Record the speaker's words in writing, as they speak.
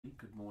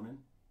morning,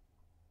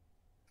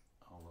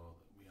 although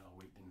we are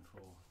waiting for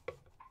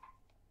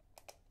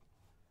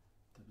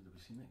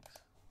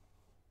WWScenics.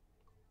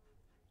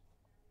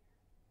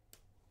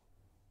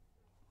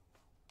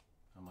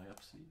 Am I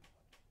up, Steve?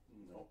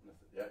 No,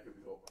 nothing. Yeah, here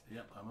we go.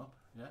 Yep, I'm up.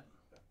 Yeah.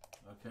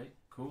 Okay,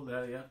 cool.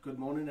 There, yeah. Good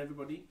morning,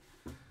 everybody.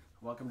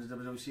 Welcome to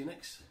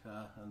WWScenics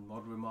and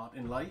modelrail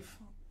Martyn live.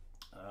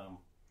 How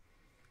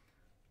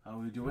are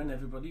we doing,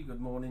 everybody? Good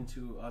morning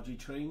to RG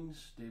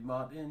Trains, Dave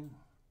Martyn,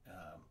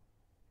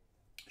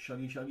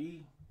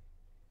 Shuggy.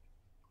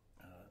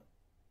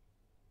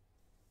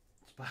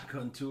 It's back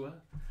on tour.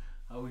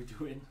 How are we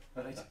doing?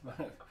 Right.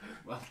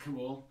 Welcome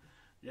all.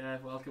 Yeah,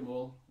 welcome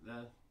all.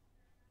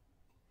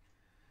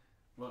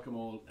 Welcome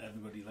all,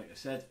 everybody. Like I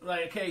said,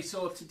 right. Okay,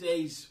 so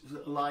today's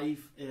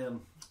live.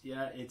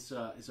 Yeah, it's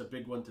a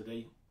big one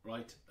today.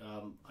 Right.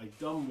 I've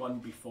done one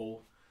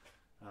before.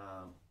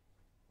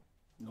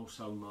 No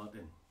sound,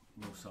 Martyn.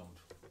 No sound.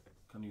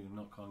 Can you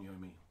hear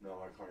me?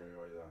 No, I can't hear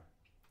you either.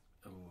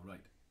 Oh,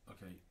 right.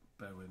 Okay,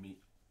 bear with me.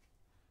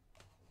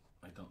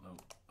 I don't know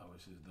how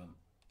this is done.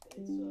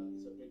 It's a big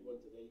one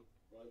today,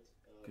 right?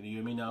 Can you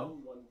hear me now?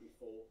 One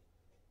before.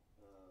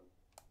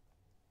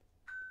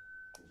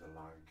 There's a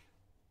lag.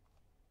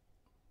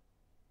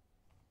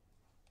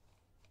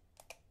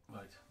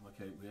 Right,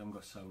 okay, we haven't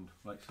got sound.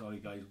 Right, sorry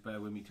guys, bear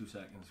with me 2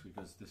 seconds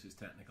because this is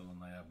technical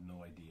and I have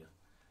no idea.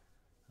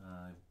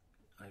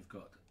 I've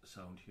got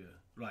sound here.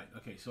 Right,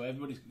 okay, so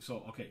everybody's...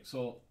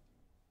 So,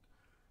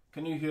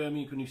 can you hear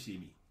me? Can you see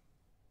me?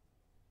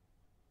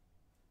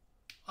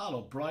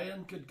 Hello,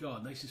 Brian. Good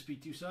God, nice to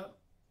speak to you, sir.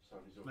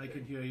 Sounds okay. I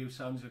can hear you.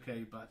 Sounds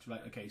okay, but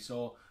right, okay,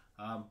 so...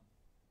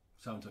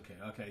 sounds okay.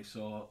 Okay,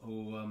 so...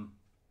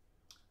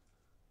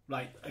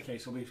 right, okay,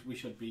 so we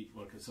should be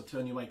working. So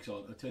turn your mics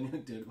on.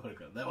 Turn your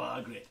work on. There we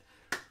are, great.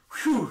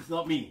 Whew,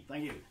 not me,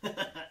 thank you.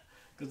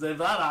 Because if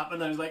that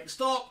happened, I was like,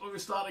 stop, we'll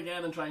start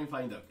again and try and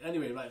find out.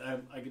 Anyway, right,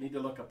 I need to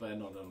look up there,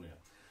 not on here.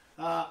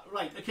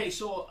 Right, okay,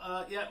 so,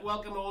 yeah,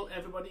 welcome all,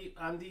 everybody.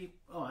 Andy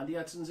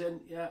Hudson's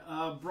in,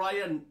 yeah.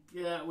 Brian,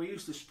 yeah, we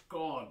used to,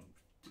 God,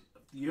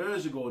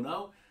 years ago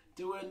now,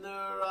 doing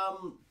their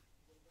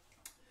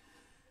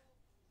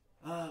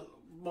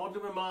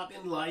modelrail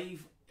Martyn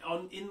live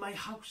in my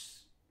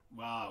house.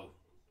 Wow,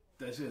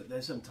 there's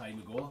some time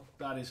ago.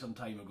 That is some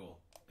time ago.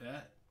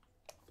 Yeah,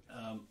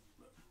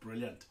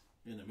 brilliant.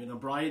 You know what I mean? And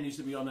Brian used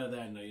to be on there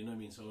then. You know what I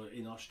mean? So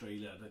in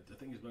Australia, I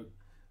think it's about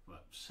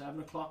 7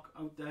 o'clock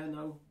out there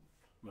now.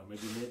 Well,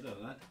 maybe later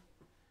than that.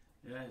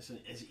 Yeah,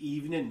 it's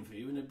evening for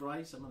you, isn't it,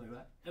 Brian? Something like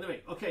that.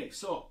 Anyway, okay.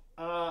 So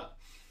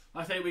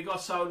I think we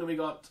got sound and we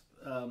got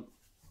and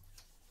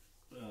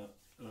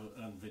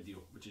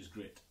video, which is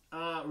great.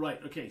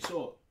 Right. Okay.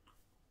 So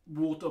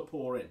water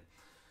pouring.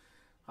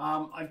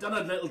 I've done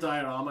a little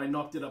diorama. I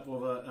knocked it up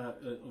over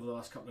the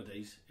last couple of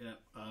days. Yeah,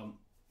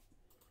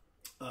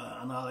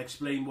 and I'll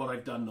explain what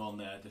I've done on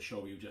there to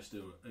show you just to,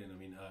 you know, what I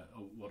mean,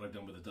 what I've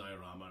done with the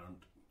diorama and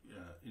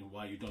you know,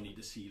 why you don't need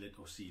to seal it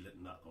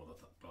and that all that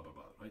blah blah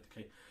blah. Right?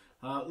 Okay.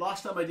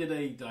 Last time I did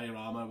a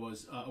diorama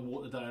was a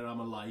water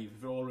diorama live.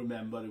 If you all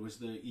remember, it was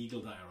the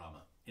eagle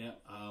diorama. Yeah,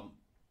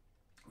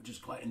 which is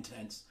quite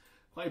intense,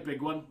 quite a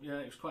big one. Yeah,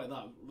 it was quite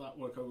that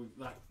work with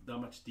that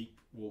much deep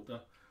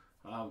water.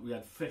 We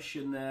had fish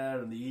in there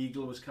and the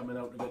eagle was coming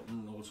out of it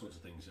and all sorts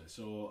of things.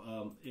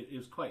 So it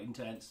was quite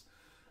intense,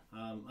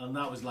 and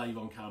that was live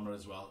on camera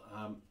as well.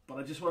 But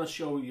I just want to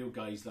show you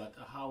guys that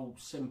how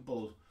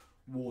simple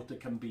water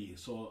can be,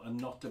 and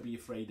not to be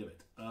afraid of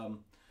it.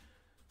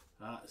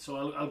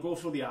 So I'll go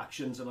through the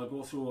actions and I'll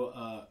go through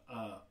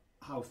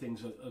how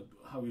things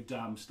how you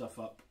dam stuff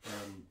up.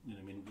 You know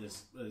what I mean?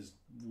 There's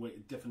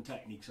different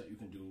techniques that you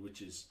can do,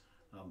 which is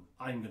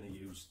I'm going to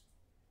use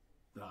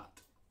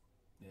that.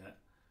 Yeah.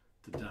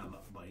 To dam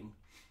up mine,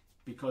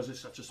 because it's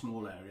such a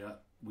small area.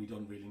 We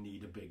don't really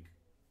need a big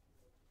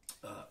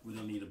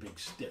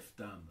stiff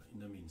dam.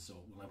 You know what I mean?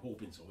 So, well, I'm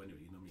hoping so anyway.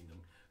 You know what I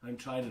mean? I'm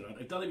trying it out.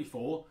 I've done it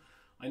before.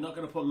 I'm not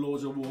going to put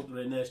loads of water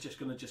in there. It's just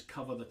going to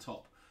cover the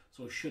top,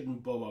 so it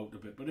shouldn't bow out a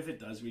bit. But if it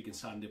does, we can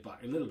sand it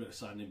back. A little bit of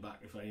sanding back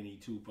if I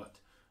need to.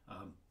 But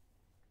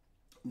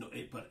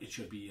it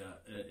should be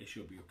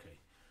okay.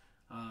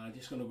 I'm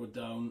just going to go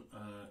down.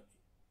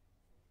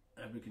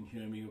 Everybody can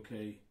hear me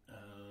okay.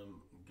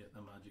 Get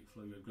the magic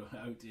fluid go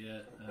out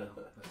here.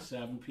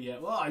 7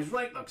 p.m. Oh, I was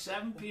right, look,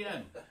 7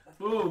 p.m.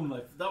 Boom!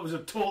 That was a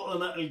total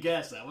and utter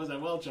guess. That was a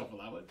well chuffle,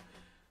 that one.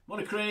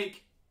 Morning,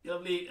 Craig.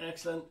 Lovely,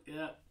 excellent.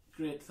 Yeah,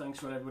 great. Thanks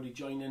for everybody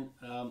joining.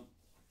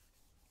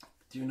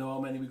 Do you know how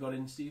many we got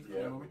in, Steve?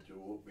 Yeah, we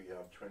do. We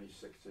have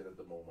 26 in at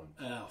the moment.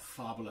 Oh,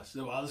 fabulous.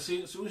 Well, as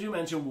soon as you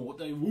mention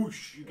water,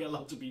 whoosh, you get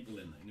lots of people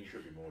in there.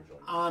 Should be more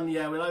joining. And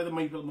yeah, we'll either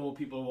make more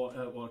people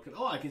working.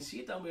 Oh, I can see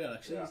it down there,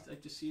 actually. Yeah. I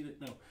just see it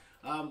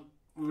now.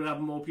 We'll have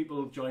more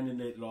people joining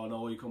later on,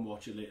 or you can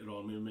watch it later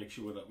on. We'll make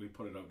sure that we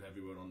put it out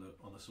everywhere on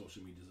the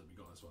social medias that we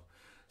got as well.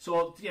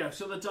 So, yeah,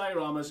 so the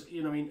dioramas,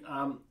 you know what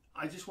I mean,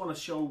 I just want to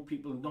show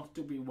people not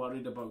to be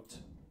worried about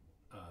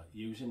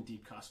using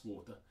deep cast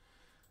water.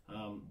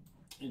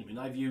 You know, I mean,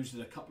 I've used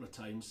it a couple of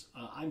times.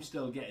 I'm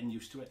still getting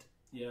used to it.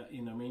 Yeah,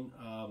 you know what I mean.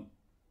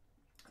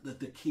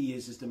 the key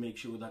is to make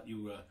sure that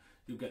you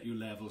get your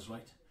levels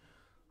right,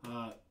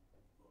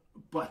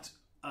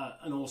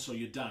 and also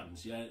your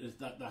dams. Yeah,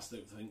 that's the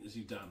thing, is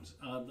your dams.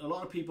 A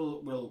lot of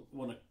people will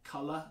want to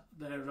colour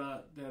their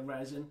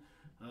resin.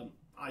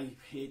 I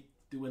hate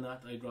doing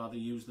that. I'd rather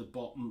use the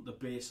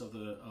base of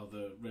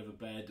the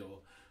riverbed, or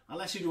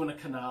unless you're doing a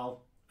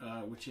canal,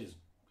 which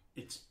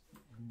it's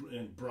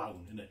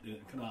brown, isn't it? The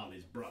canal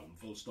is brown,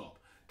 full stop.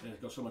 It's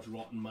got so much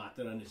rotten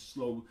matter, and it's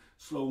slow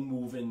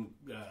moving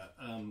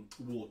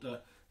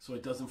water, so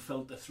it doesn't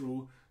filter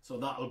through. So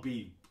that'll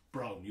be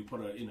brown. You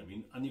put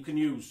and you can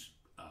use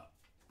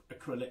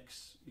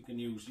acrylics.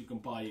 You can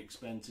buy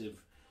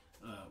expensive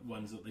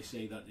ones that they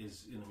say that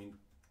is,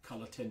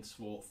 color tints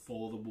for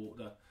the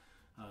water.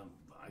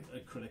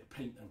 Acrylic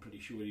paint, I'm pretty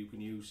sure you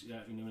can use.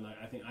 Yeah,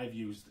 I think I've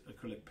used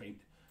acrylic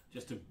paint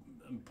just to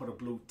put a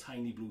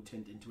tiny blue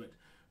tint into it.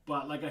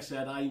 But like I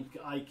said, I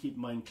keep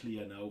mine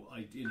clear now.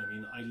 I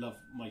love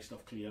my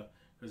stuff clear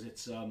because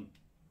it's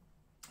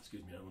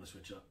excuse me, I want to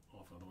switch that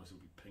off, otherwise it'll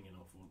be pinging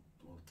off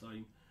all the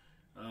time.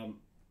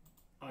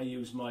 I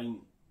use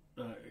mine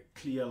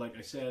clear, like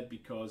I said,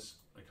 because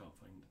I can't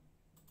find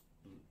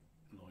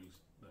the noise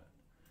there.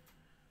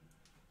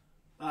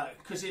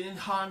 Because it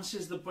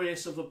enhances the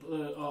base of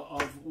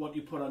what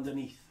you put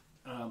underneath.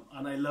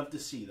 And I love to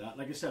see that.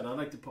 Like I said, I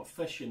like to put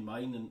fish in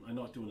mine, and I'm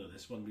not doing it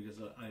this one because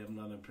I haven't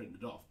had them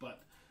printed off.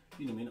 But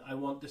I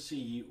want to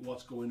see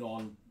what's going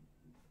on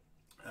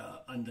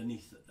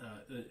underneath.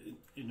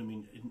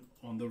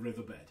 On the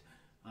riverbed,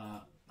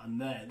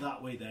 and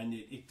that way,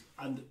 then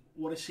and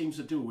what it seems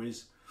to do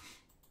is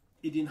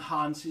it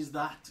enhances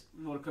that.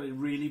 It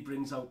really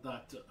brings out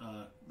that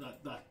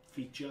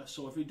feature.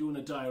 So if you're doing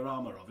a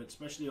diorama of it,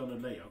 especially on a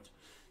layout,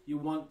 you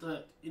want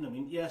that.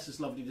 Yes, it's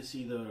lovely to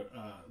see the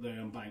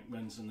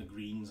embankments and the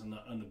greens and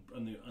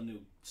the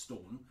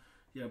stone.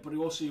 Yeah, but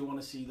also you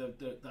want to see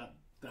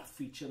that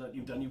feature that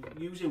you've done. You're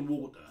using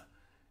water.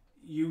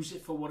 Use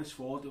it for what it's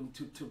for,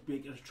 to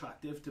make it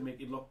attractive, to make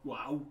it look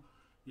wow.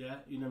 Yeah,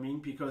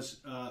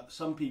 because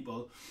some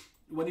people,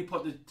 when you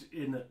put it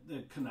in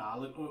the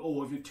canal,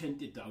 or if you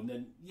tint it down,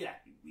 then yeah,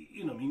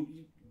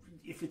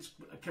 if it's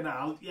a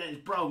canal, yeah,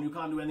 it's brown, you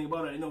can't do anything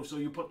about it. So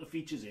you put the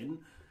features in,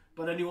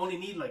 but then you only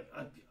need like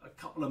a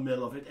couple of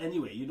mil of it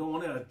anyway. You don't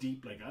want it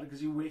deep like that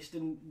because you're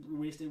wasting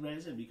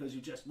resin, because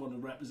you just want to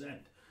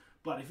represent.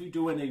 But if you're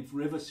doing a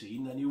river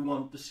scene, then you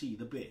want to see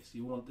the base,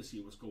 you want to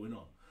see what's going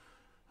on.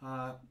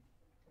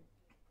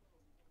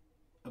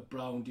 A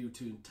brown due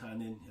to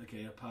tannin,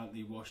 okay,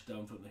 apparently washed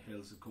down from the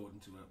hills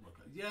according to it.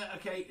 Yeah,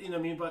 okay,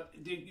 but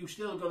you're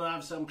still going to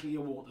have some clear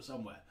water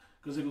somewhere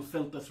because it'll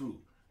filter through.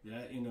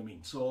 Yeah,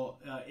 So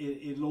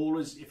it'll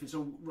always, if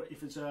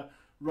it's a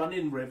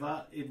running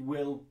river,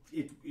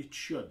 it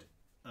should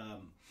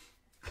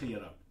clear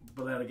out.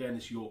 But then again,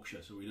 it's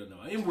Yorkshire, so we don't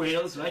know. In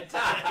Wales, right?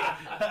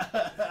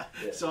 Yeah.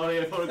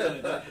 Sorry, I thought I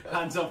got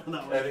hands up on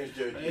that one. Everything's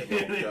dirty.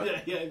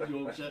 Yeah,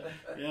 Yorkshire.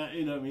 Yeah,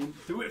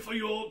 do it for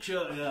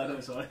Yorkshire. Yeah, no,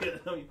 sorry.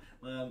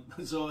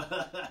 So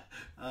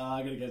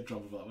I'm gonna get in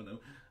trouble for that one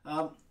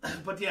now.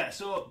 But yeah,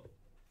 so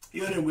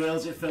here in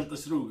Wales, it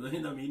filters through.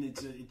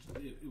 It's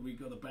we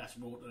got the best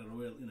water in the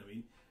world.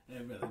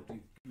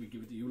 We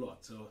give it to you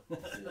lot. So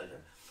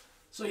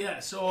so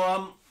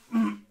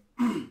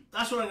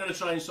that's what I'm going to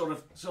try and sort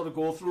of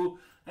go through.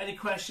 Any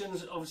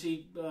questions,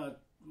 obviously,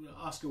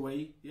 ask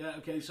away. Yeah,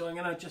 okay, so I'm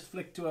going to just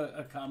flick to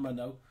a camera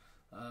now.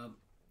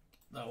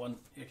 That one.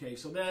 Okay,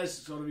 so there's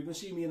sort of, you can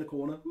see me in the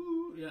corner.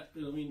 Ooh, yeah, a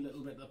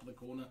little bit up in the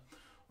corner.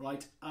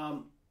 Right,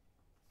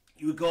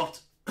 you got,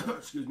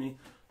 excuse me,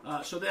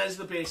 so there's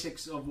the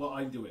basics of what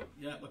I'm doing.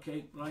 Yeah,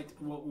 okay, right,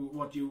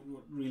 what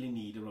you really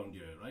need around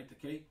here, right,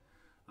 okay.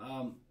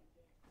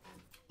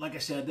 Like I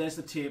said, there's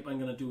the tape I'm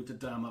going to do to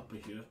dam up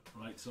here,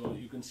 right? So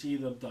you can see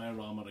the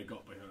diorama I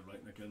got by here,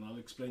 right? Okay, and I'll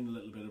explain a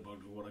little bit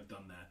about what I've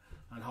done there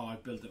and how I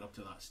built it up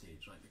to that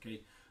stage, right? Okay,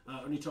 it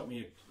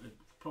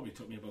probably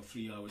took me about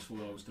 3 hours,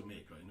 4 hours to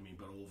make, right?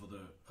 But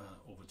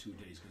over 2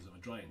 days because of the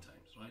drying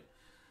times, right?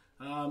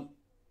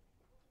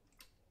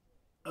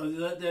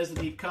 There's the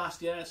deep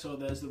cast, yeah. So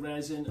there's the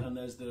resin and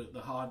there's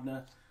the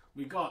hardener.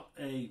 We got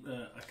a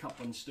cup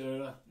and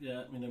stirrer,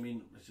 yeah.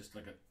 It's just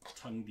like a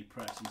tongue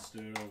depressing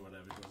stirrer or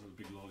whatever. It goes with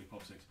big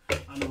lollipop sticks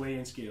and the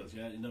weighing scales,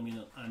 yeah.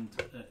 And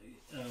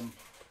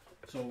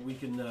so we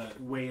can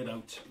weigh it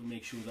out and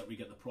make sure that we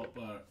get the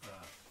proper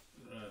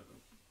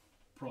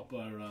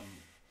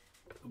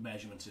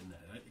measurements in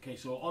there, right? Okay.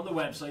 So on the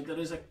website there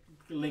is a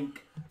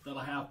link that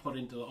I have put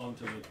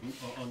onto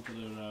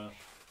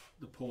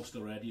the post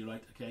already,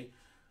 right? Okay.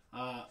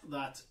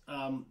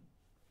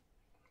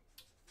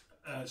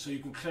 So you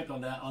can click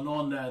on that, and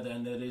on there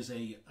then there is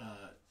a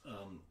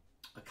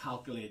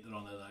calculator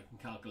on there that can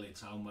calculate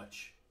how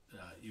much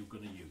you're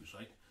going to use,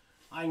 right?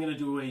 I'm going to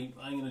do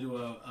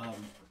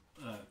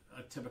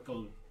a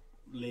typical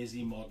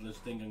lazy modeller's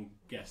thing and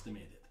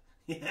guesstimate it.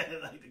 Yeah,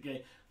 right,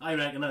 okay. I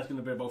reckon that's going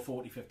to be about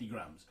 40-50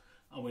 grams,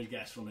 and we'll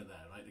guess from it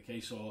there, right? Okay,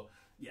 so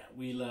yeah,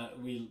 we'll have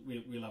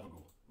a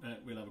go.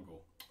 We'll have a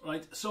go.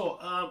 Right, so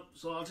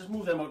I'll just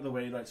move them out of the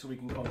way, right, so we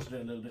can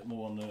concentrate a little bit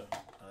more on the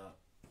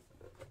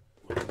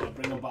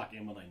bring them back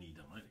in when I need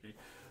them, right? Okay.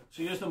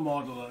 So here's the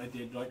model that I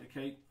did, right?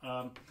 Okay.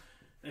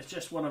 It's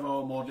just one of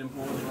our modelling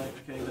boards, right?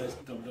 Okay. There's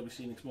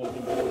WWScenics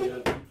modelling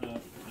board. Yeah.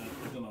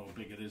 I don't know how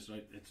big it is,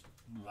 right? It's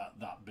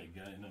that big,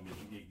 you know, I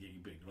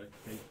mean, big, right?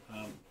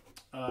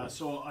 Okay.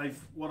 So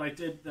what I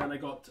did then, I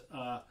got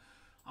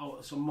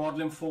some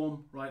modelling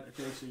foam, right?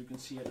 Okay. So you can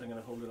see it. I'm going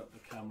to hold it up the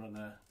camera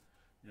there.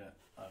 Yeah,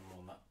 I'm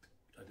on that.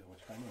 I don't know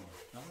which camera.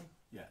 That one?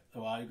 Yeah.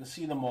 So you can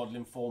see the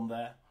modelling foam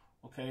there.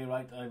 Okay,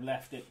 right. I've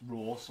left it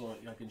raw so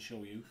I can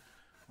show you.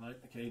 Right.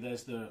 Okay.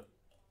 There's the.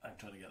 I'm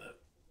trying to get the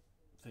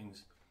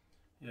things.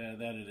 Yeah,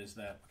 there it is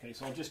there. Okay,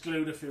 so I've just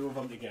glued a few of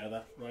them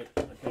together. Right.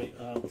 Okay.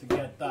 To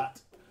get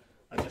that,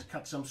 I just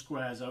cut some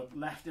squares out,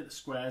 left it at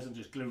squares, and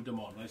just glued them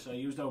on. Right. So I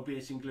used our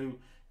basing glue,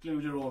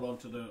 glued it all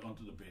onto the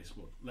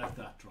baseboard. Left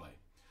that dry.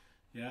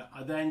 Yeah.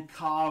 I then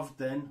carved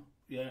then.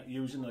 Yeah,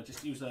 I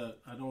just used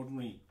an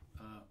ordinary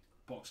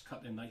box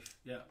cutting knife.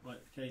 Yeah, right,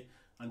 okay,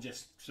 and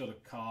just sort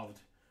of carved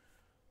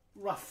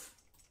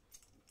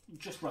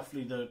just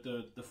roughly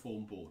the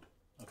foam board.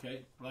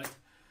 Okay, right,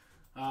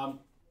 and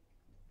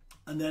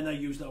then I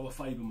used our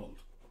fibre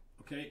mould.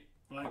 Okay,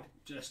 right,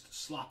 just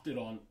slapped it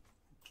on,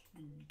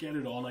 get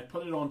it on. I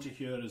put it onto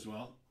here as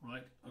well.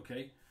 Right,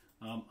 okay,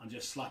 and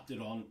just slapped it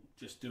on.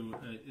 Just and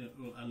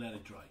let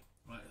it dry.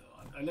 Right,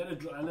 I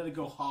let it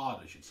go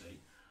hard, I should say.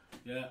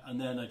 Yeah, and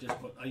then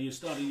I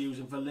started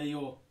using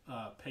Vallejo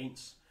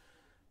paints.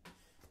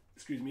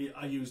 Excuse me.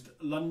 I used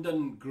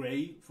London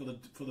grey for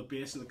the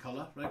base of the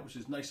colour, right, which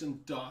is nice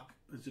and dark.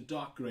 It's a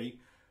dark grey,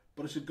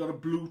 but it's got a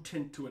blue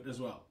tint to it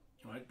as well,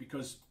 right?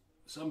 Because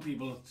some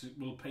people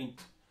will paint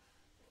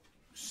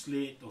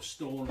slate or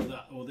stone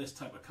or this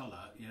type of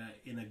colour, yeah,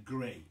 in a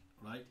grey,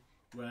 right?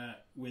 Where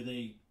with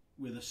a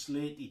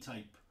slatey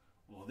type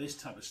or this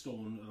type of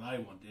stone that I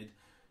wanted,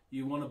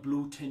 you want a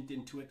blue tint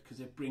into it because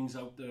it brings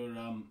out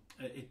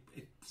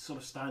it sort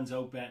of stands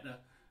out better.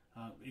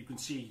 You can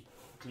see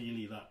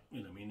clearly that,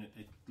 you know what I mean,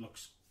 it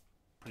looks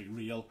pretty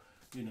real,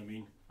 you know what I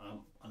mean,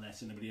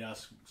 unless anybody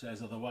else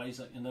says otherwise,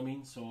 you know what I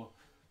mean. So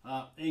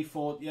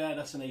A4, yeah,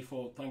 that's an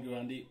A4, thank you,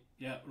 Andy.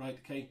 Yeah, right,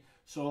 okay.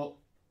 So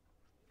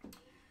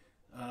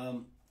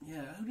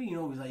yeah, how do you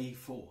know it was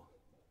A4?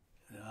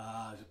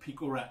 It's a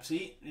Pico rep,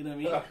 see, you know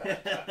what I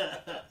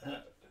mean.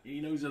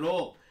 He knows it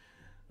all.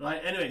 Right,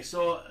 anyway,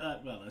 so,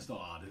 well, it's not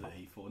hard, is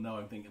it, A4? Now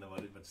I'm thinking about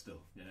it, but still,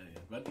 yeah.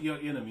 But, you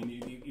know what I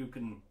mean, you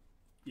can,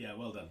 yeah,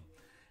 well done.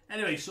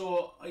 Anyway,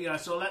 so, yeah,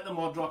 so let the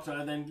mod drop down,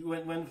 and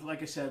then went,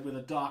 like I said, with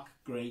a dark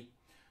grey,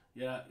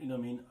 yeah, you know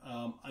what I mean.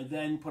 I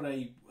then put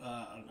and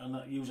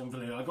using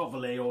Vallejo, I got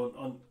Vallejo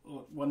on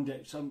one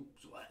day,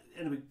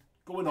 anyway,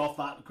 going off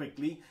that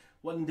quickly,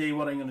 one day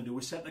what I'm going to do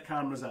is set the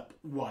cameras up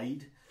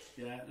wide,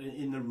 yeah,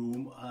 in the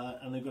room,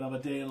 and they're going to have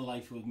a day in the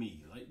life with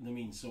me, right, you know what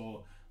I mean,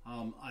 so...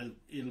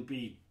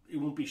 it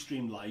won't be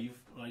streamed live,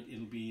 right?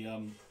 It'll be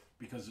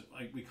because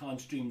we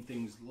can't stream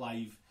things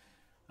live.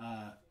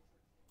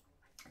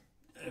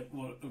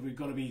 We've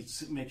got to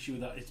make sure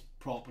that it's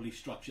properly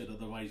structured,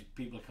 otherwise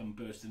people come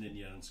bursting in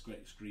here and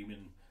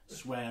screaming,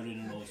 swearing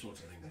and all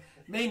sorts of things.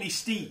 Mainly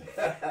Steve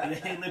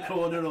in the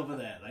corner over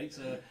there, right?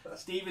 So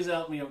Steve has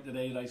helped me out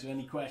today, right? So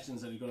any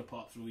questions that you've got to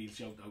pop through, he'll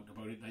shout out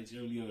about it, right? So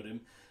you'll hear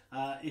him.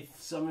 If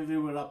some of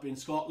you were up in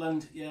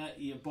Scotland, yeah,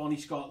 Bonnie,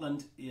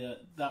 Scotland, yeah,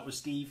 that was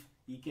Steve.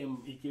 He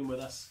came with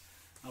us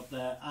up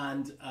there,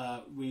 and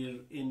we're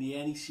in the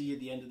NEC at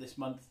the end of this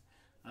month.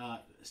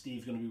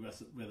 Steve's going to be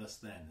with us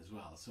then as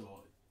well. So,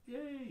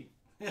 yay!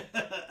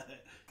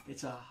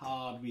 It's a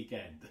hard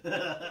weekend.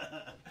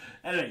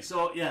 Anyway,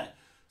 so yeah,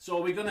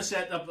 so we're going to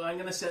set up. I'm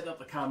going to set up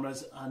the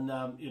cameras, and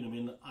you know what I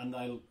mean,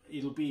 and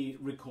it'll be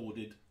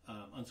recorded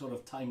and sort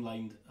of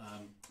timelined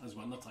as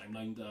well. Not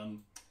timelined.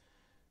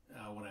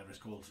 Whatever it's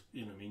called,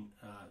 you know what I mean,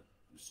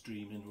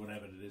 streaming,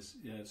 whatever it is.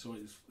 Yeah, so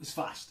it's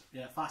fast,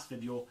 yeah, fast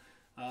video,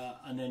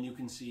 and then you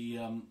can see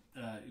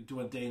do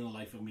a day in the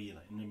life of me, you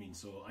know what I mean.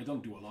 So I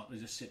don't do a lot, I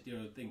just sit there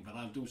and think, but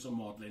I'll do some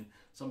modelling,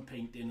 some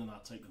painting and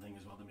that type of thing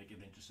as well to make it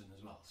interesting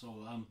as well. So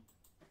I'm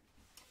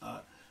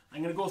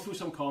going to go through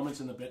some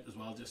comments in a bit as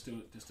well, just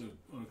to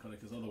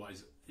because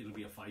otherwise it'll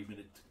be a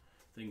 5-minute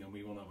thing and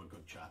we won't have a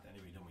good chat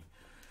anyway, don't we?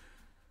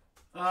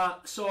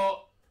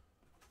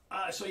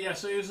 So yeah,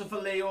 so here's a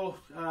Vallejo,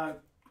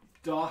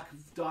 dark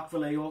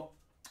Vallejo,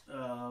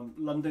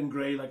 London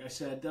grey, like I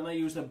said. Then I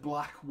used a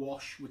black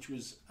wash, which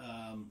was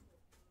a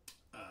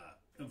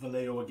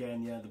Vallejo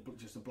again, yeah,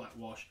 just a black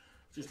wash.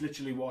 Just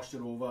literally washed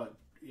it over.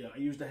 Yeah, I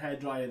used a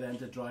hairdryer then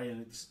to dry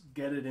it,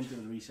 get it into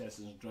the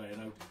recesses and dry it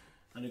out.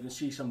 And you can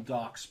see some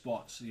dark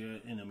spots here,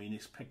 you know what I mean,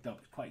 it's picked up,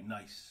 it's quite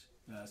nice.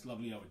 Yeah, it's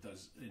lovely how it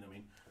does, you know what I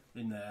mean,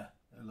 in there,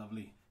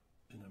 lovely,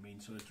 you know what I mean.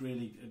 So it's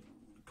really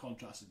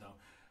contrasted down.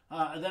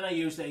 And then I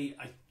used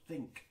I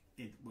think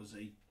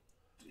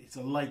it's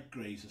a light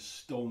grey, it's a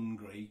stone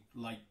grey,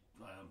 light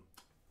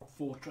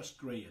fortress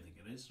grey, I think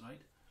it is, right?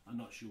 I'm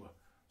not sure,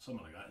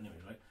 something like that anyway,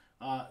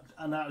 right?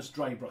 And that was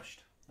dry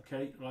brushed,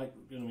 okay, right?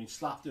 You know what I mean,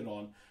 slapped it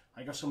on.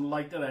 I got some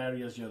lighter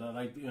areas here that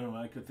I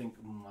could think,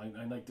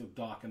 I like to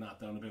darken that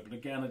down a bit, but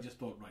again, I just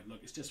thought, right,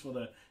 look, it's just for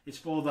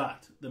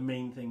the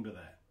main thing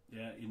there,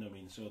 Yeah, you know what I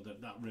mean. So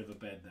that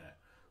riverbed there.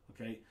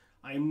 Okay,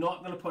 I'm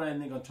not going to put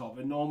anything on top.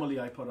 And normally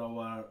I put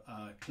our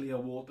clear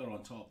water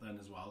on top then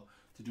as well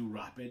to do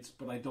rapids,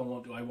 but I don't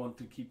want to. I want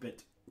to keep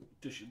it.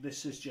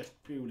 This is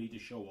just purely to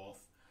show off.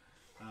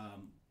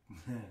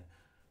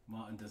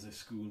 Martyn does his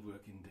school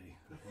working day.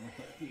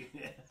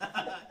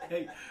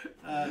 Hey,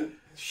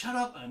 shut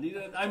up, Andy.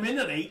 I'm in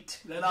at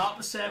 8, then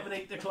after 7,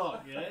 8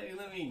 o'clock. Yeah, you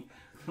know what I mean.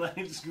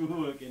 Like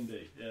school working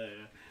day.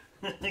 Yeah.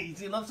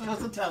 You're not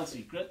supposed to tell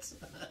secrets.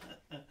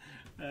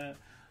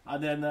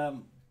 And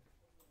then,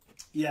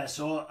 yeah.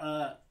 So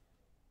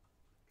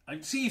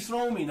I see you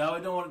throw me now.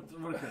 I don't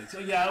want to. Okay. So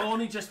yeah,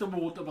 only just the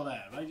water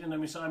there, right? You know what I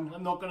mean. So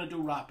I'm not going to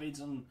do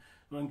rapids and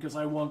because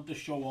I want to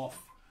show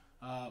off.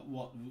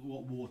 What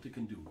water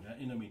can do, yeah?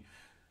 You know what I mean?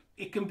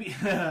 It can be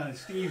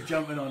Steve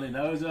jumping on it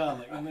now as well.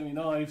 Like, you know what I mean?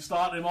 No, I've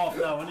started him off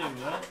now, anyway.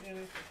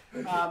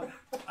 Right?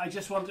 I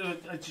just want to,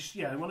 I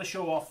want to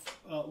show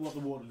off what the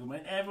water can do.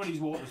 Everybody's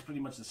water is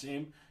pretty much the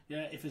same.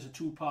 Yeah, if it's a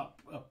 2-part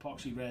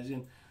epoxy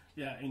resin,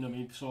 yeah, you know what I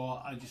mean.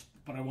 So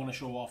but I want to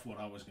show off what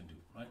ours can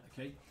do, right?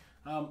 Okay.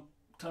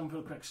 Time for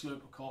a quick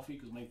slurp of coffee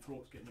because my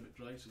throat's getting a bit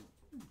dry. So,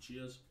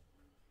 cheers.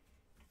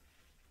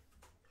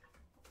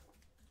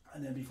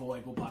 And then before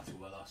I go back to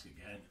I'll ask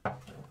again,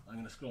 I'm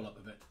going to scroll up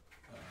a bit.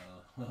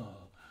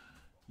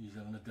 He's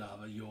having a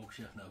dab at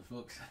Yorkshire now,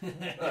 folks.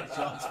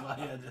 Shots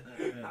fired.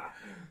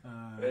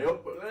 Hey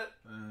up with it.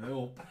 I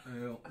hope.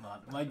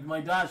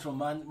 My dad's from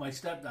my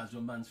stepdad's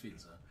from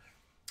Mansfield, so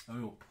I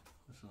hope.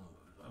 So,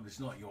 it's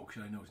not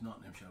Yorkshire, I know it's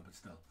Nottinghamshire, but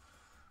still.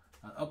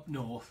 Up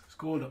north, it's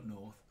cold up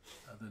north.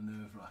 The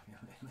nerve wracking.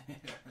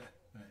 Right.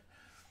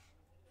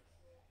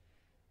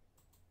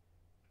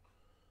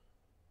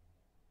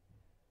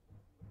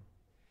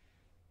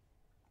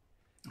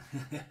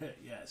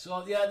 Yeah,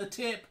 so yeah, the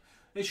tape,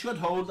 it should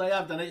hold. I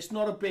have done it. It's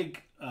not a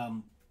big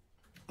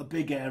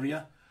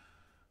area.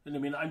 You know what I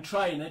mean? I'm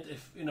trying it.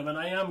 If you know, and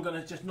I am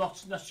gonna just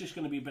not just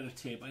gonna be a bit of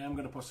tape. I am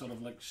gonna put sort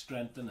of like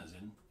strengtheners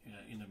in.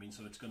 Yeah, you know what I mean?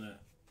 So it's gonna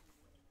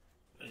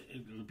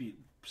it'll be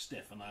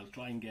stiff, and I'll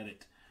try and get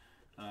it.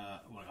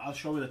 Well, I'll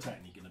show you the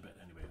technique in a bit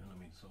anyway. You know what I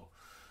mean? So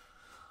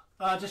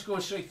just go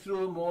straight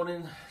through.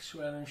 Morning,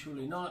 swearing,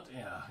 surely not.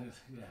 Yeah,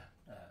 yeah.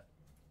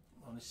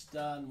 Morning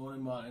Stan,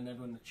 morning Martyn,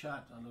 everyone in the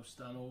chat. I love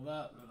Stan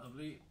over,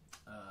 lovely.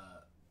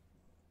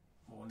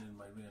 Morning,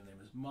 my real name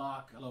is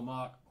Mark. Hello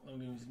Mark, my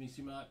name is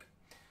Missy Mark.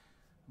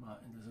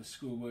 Martyn does a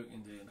school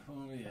working day.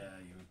 Oh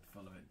yeah, you're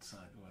full of it.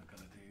 What can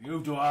I do?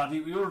 You do hard.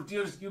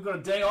 You got a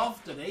day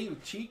off today, you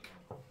cheek.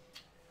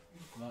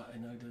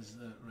 Martyn now does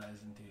the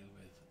resin deal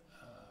with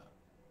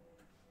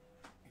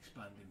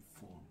expanding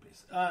foam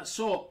base.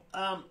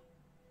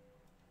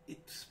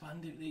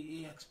 Expanding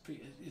the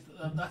EXP.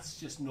 That's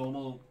just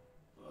normal.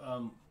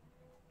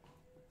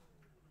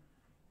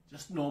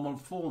 Just normal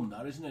foam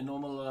there, isn't it?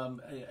 Normal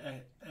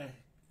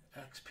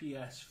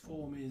XPS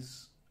foam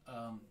is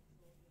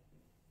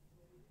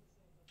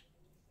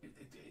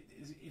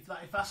if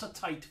that's a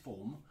tight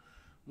foam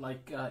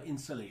like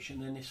insulation,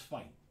 then it's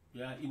fine.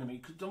 Yeah, you know what I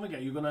mean. Don't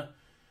forget,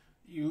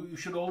 you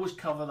should always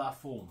cover that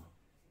foam.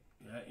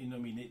 Yeah, you know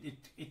what I mean.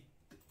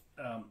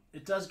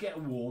 It does get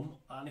warm,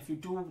 and if you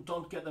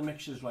don't get the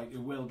mixtures right, it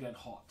will get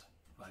hot.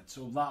 Right,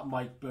 so that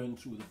might burn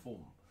through the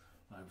foam.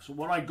 So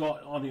what I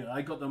got on here,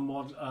 I got our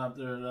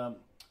modelling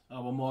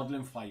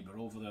fibre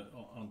over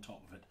on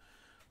top of it.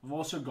 I've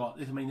also got,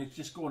 I mean, it's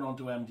just going on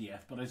to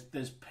MDF, but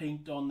there's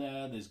paint on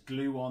there, there's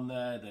glue on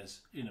there,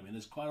 there's, you know, I mean,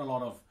 there's quite a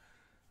lot of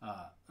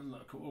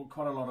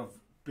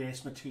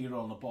base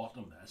material on the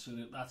bottom there, so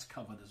that's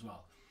covered as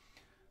well.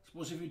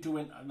 Suppose if you're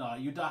doing, no,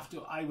 you'd have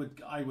to, I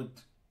would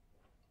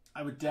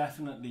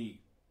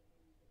definitely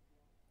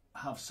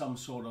have some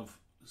sort of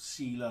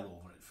sealer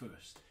over it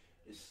first.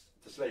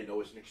 Just to let you know,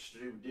 it's an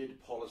extruded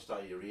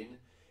polystyrene.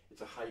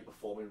 It's a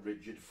high-performing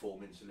rigid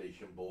foam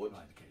insulation board.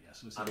 Right, okay, yeah.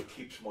 So and it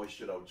keeps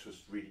moisture out, so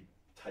it's really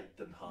tight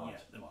and hard.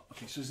 Yeah,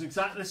 okay, so it's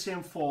exactly the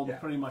same form, yeah,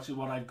 pretty much as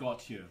what I've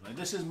got here. Right?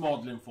 This is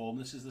modelling foam.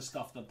 This is the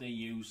stuff that they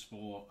use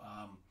for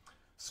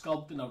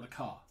sculpting out a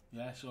car.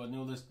 Yeah, so I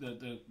know this,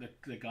 the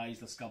guys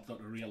that sculpt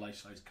out a real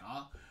life-size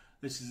car.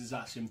 This is the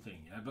exact same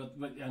thing, yeah. But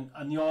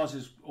and yours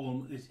is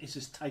it's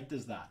as tight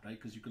as that, right?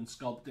 Because you can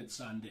sculpt it,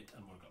 sand it,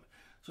 and work on it.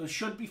 So it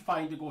should be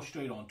fine to go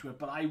straight onto it,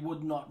 but I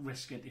would not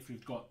risk it if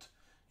you've got,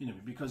 you know,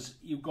 because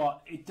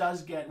it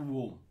does get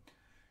warm.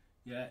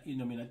 Yeah, you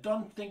know what I mean? I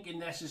don't think it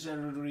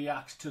necessarily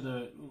reacts to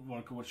the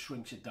what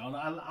shrinks it down.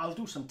 I'll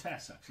do some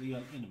tests actually, you know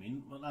what I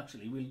mean? Well,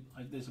 actually,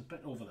 there's a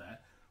bit over there.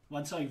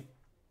 Once I've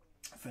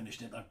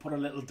finished it, I put a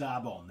little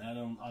dab on there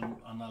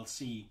and I'll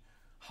see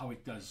how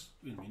it does,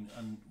 you know what I mean,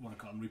 and what I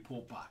can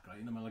report back, right?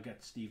 And then I'll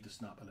get Steve to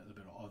snap a little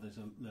bit, or there's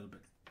a little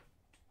bit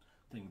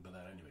thing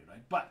there anyway,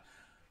 right? But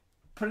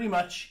pretty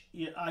much,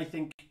 I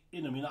think,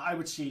 you know what I mean, I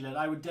would seal it.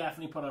 I would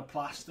definitely put a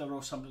plaster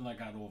or something like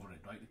that over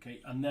it, right?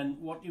 Okay, and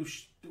then what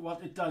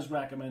it does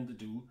recommend to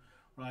do,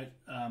 right?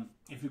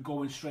 If you're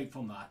going straight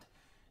from that,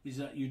 is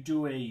that you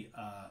do a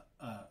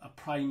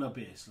primer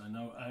base. I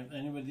know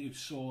anybody who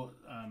saw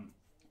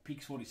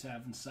Peaks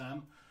 47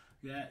 Sam,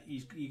 Yeah,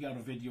 he got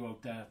a video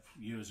out there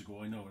years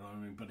ago, I know, I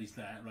mean, but he's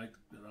there, right?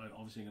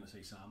 Obviously I'm going to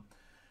say Sam.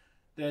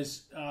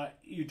 There's,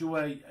 you do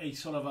a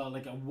sort of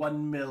like a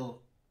 1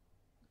 mil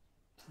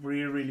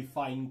really, really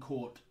fine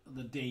coat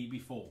the day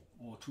before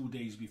or 2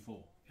 days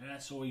before. Yeah,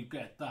 so you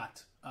get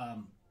that,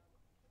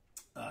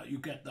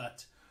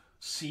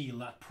 seal,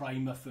 that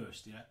primer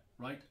first, yeah,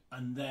 right?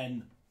 And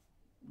then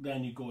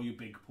you go your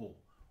big pour,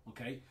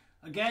 okay?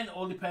 Again,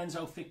 all depends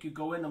how thick you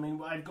go in. I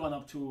mean, I've gone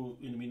up to,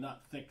 you know, I mean,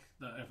 that thick,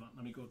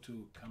 let me go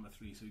to camera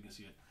 3 so you can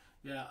see it.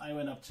 Yeah, I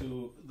went up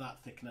to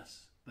that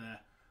thickness there,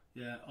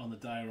 yeah, on the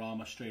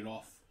diorama straight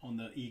off, on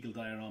the Eagle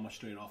diorama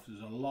straight off.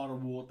 There's a lot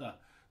of water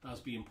that's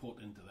being put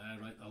into there,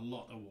 right? A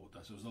lot of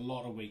water, so there's a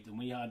lot of weight, and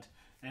we had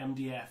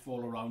MDF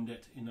all around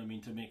it, you know what I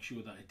mean, to make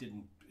sure that it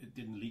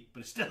didn't leak,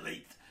 but it still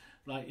leaked,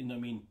 right? You know what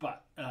I mean,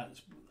 but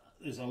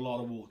there's a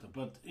lot of water.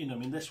 But you know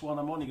what I mean, this one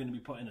I'm only going to be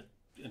putting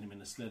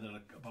a slither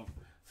about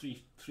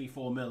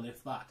 3-4 mil,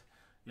 if that,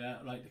 yeah,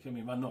 right? I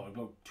mean, well, no,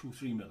 about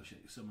 2-3 mil,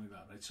 something like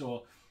that, right?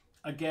 So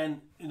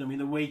again, you know what I mean,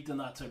 the weight and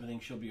that type of thing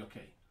should be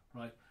okay,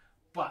 right?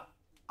 But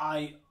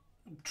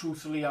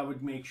truthfully, I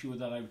would make sure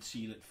that I would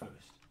seal it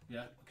first.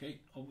 Yeah, okay,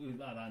 hopefully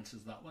that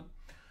answers that one.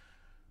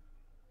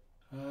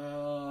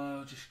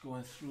 Just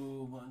going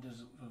through, what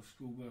does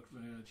schoolwork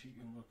there,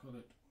 cheating work on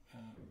it. I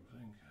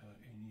think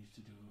he needs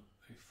to do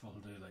a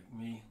full day like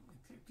me.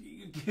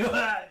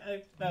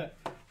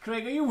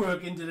 Craig, are you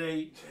working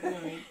today?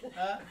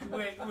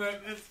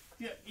 Work.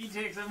 He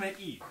takes a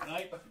mickey,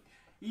 right?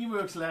 He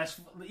works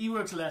less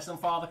than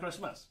Father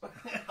Christmas.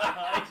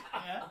 Right?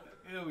 Yeah,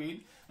 you know what I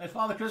mean? Like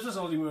Father Christmas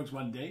only works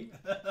 1 day.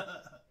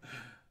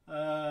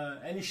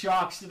 Any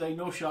sharks today?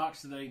 No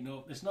sharks today.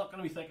 No, it's not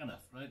going to be thick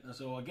enough, right?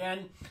 So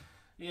again,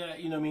 yeah,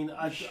 you know what I mean.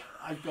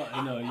 I've got,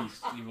 you know,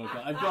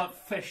 I've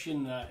got fish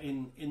in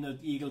the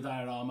Eagle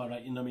diorama,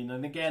 right? You know what I mean.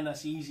 And again,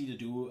 that's easy to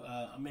do.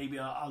 Maybe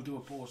I'll do a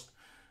post.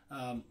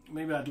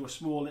 Maybe I'll do a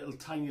small little,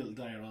 tiny little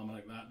diorama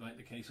like that, right?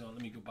 Okay, so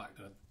let me go back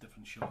to a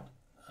different shot.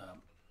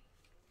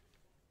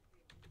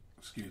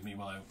 Excuse me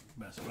while I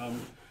mess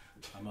around.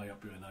 Am I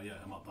up here now? Yeah,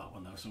 I'm up that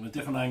one now. So a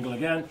different angle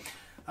again.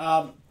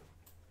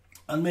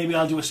 And maybe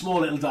I'll do a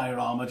small little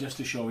diorama just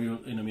to show you,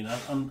 you know what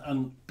I mean,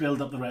 and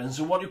build up the resin.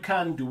 So what you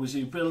can do is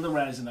you build the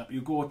resin up.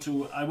 You go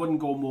to, I wouldn't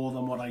go more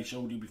than what I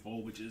showed you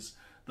before, which is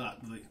the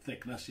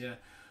thickness, yeah.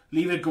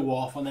 Leave it go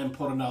off and then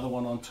put another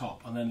one on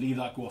top and then leave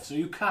that go off. So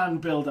you can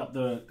build it up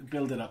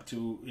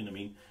to, you know what I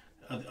mean,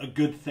 a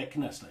good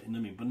thickness, you know what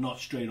I mean, but not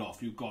straight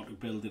off. You've got to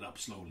build it up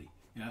slowly,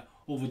 yeah,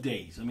 over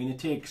days. I mean, it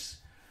takes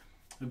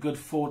a good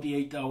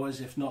 48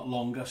 hours, if not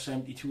longer,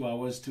 72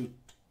 hours to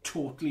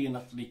totally and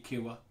utterly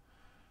cure.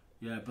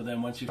 Yeah, but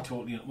then once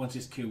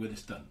it's cured,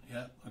 it's done.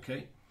 Yeah,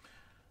 okay.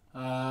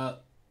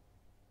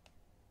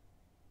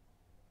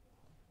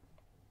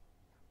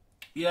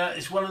 Yeah,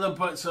 it's one of them.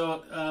 But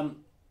so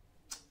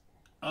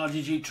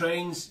RGG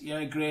trains.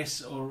 Yeah,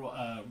 Grace or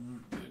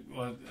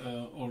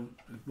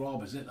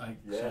Rob, is it?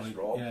 Sorry.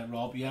 Rob. Yeah,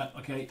 Rob. Yeah,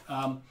 okay.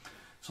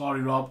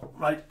 Sorry, Rob.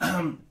 Right.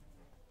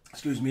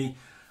 Excuse me.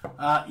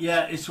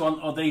 Yeah, it's on.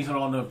 Or these are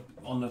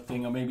on the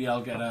thing, or maybe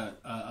I'll get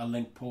a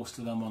link post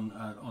to them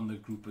on the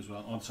group as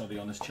well. On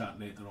this chat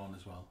later on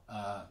as well.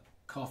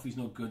 Coffee's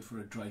not good for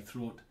a dry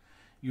throat.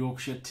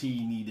 Yorkshire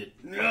tea needed.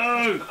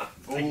 No!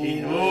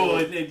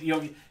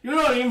 You're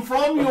not even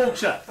from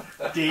Yorkshire,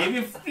 Dave.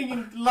 You're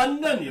freaking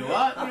London, you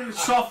are. You're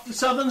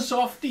southern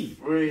softy.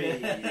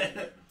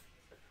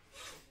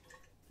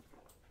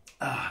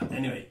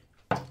 Anyway.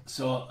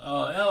 So,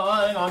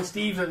 hang on,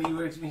 Steve said he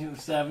works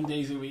 7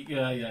 days a week.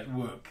 Yeah,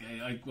 work.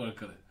 I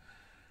work on it.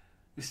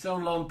 The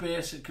stone long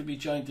base, it could be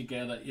joined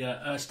together.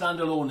 Yeah,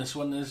 standalone. This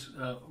one is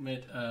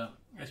made.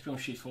 SPM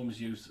sheet form is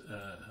used.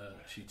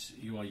 Sheets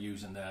you are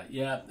using there.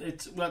 Yeah,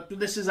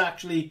 this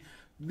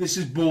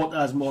is bought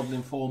as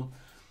modelling form,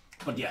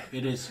 but yeah,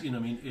 it is. You know,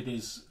 what I mean, it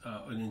is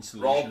an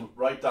installation. Rob,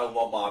 write down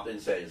what Martyn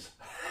says.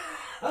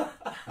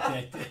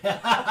 I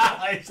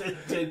said,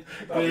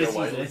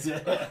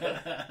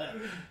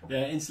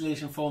 yeah,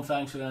 installation form.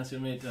 Thanks for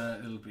answering, mate.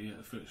 It'll be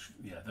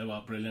yeah, they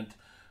are brilliant.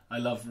 I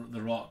love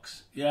the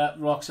rocks. Yeah,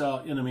 rocks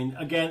are, you know what I mean.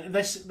 Again,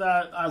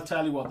 I'll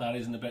tell you what that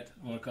is in a bit.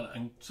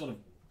 I'm sort of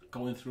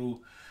going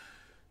through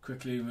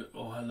quickly.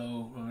 Oh,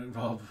 hello,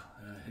 Rob.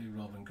 Hey,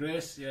 Rob and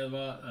Grace. Yeah,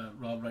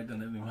 Rob, right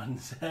on everyone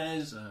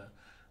says.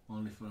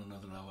 Only for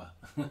another hour.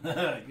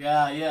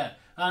 yeah.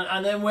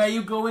 And then where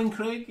you going,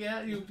 Craig?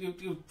 Yeah,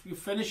 you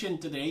finishing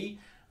today,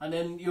 and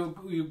then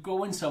you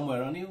going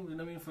somewhere, aren't you? You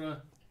know what I mean,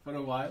 for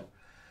a while.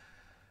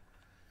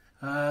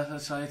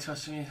 That's how you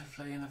trust me.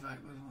 Play in the back.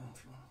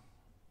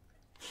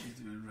 Need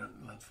to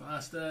run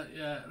faster.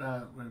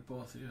 Yeah, we're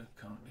both here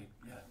currently.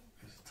 Yeah,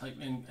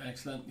 typing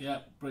excellent. Yeah,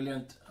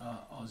 brilliant.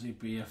 Aussie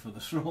beer for the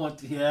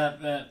throat.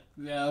 Yeah.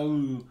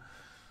 Ooh.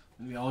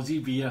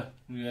 Aussie beer.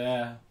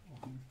 Yeah.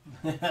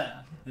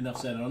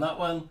 Enough said on that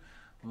one.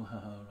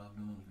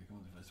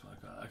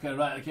 Okay,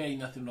 right, okay,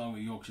 nothing wrong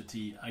with Yorkshire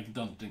tea. I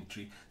don't drink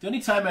tea. The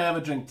only time I ever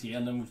drink tea,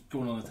 and I'm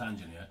going on a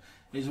tangent here,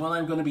 is when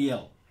I'm going to be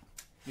ill.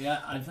 Yeah,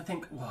 I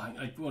think, well,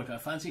 I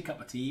fancy a cup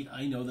of tea.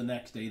 I know the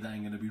next day that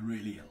I'm going to be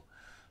really ill.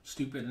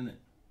 Stupid, isn't it?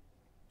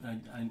 you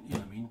know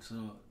what I mean. So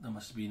there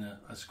must have been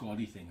a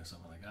squaddy thing or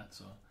something like that.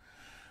 So,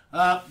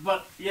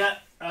 but yeah,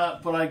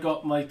 but I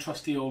got my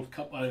trusty old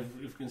cup. If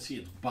you can see,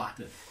 it's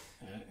battered.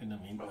 You know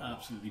what I mean,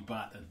 absolutely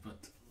battered.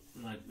 But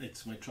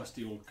it's my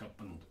trusty old cup,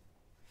 and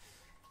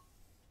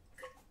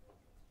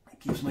it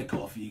keeps my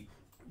coffee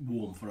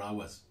warm for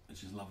hours,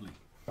 which is lovely.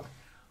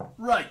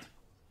 Right.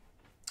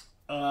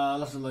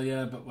 That's a lot,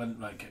 yeah, but when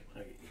right, okay,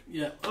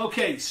 yeah,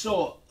 okay.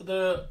 So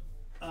the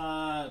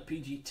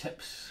PG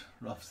tips,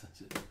 Ross.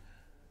 That's it.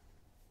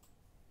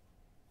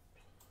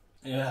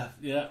 Yeah,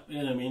 you know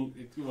what I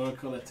mean. What I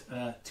call it.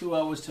 2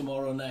 hours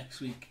tomorrow,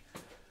 next week.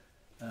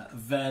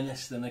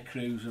 Venice, then a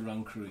cruise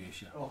around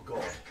Croatia. Oh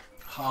God.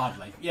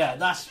 Hardly. Yeah,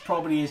 that's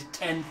probably his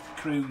 10th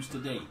cruise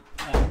today.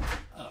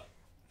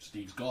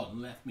 Steve's gone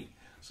and left me.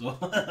 So.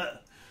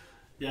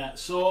 Yeah,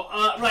 so,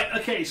 right,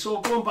 okay, so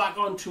going back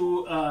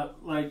onto,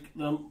 like,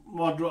 the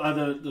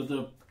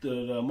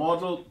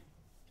model,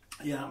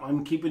 yeah,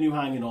 I'm keeping you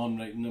hanging on,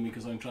 right, you know,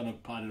 because I'm trying to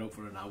pad it out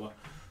for an hour,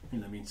 you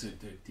know what I mean,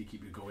 to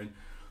keep you going.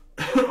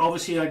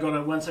 Obviously,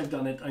 once I've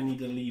done it, I need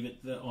to leave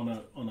it on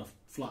a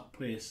flat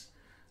place,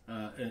 you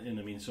know what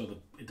I mean, so that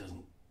it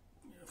doesn't,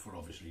 for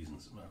obvious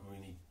reasons, we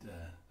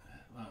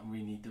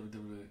need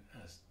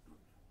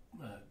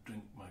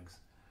drink mugs.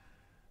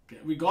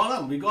 We got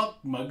them. We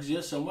got mugs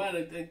here somewhere.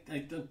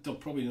 They're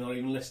probably not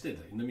even listed.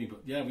 You know what I mean?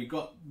 But yeah, we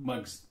got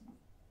mugs.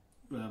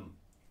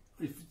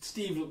 If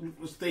Steve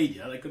stayed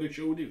here, I could have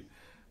showed you.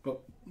 But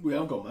we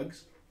have got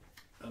mugs.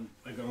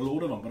 I got a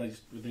load of them,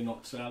 but they're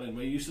not selling.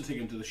 We used to take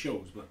them to the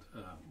shows, but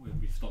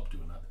we've stopped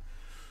doing that.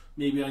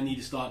 Maybe I need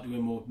to start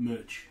doing more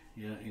merch.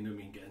 Yeah, you know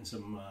what I mean? Getting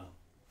some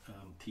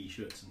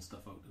t-shirts and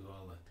stuff out as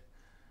well.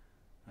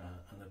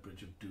 And the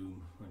Bridge of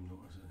Doom. I'm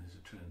noticing there's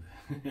a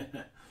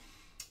trend.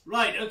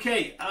 Right,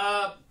 okay,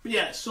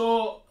 yeah,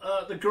 so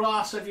the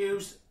grass I've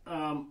used,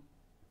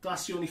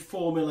 that's the only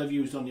 4mm I've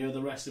used on here,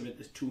 the rest of it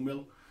is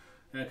 2mm,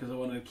 because I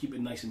want to keep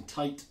it nice and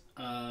tight,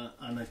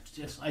 and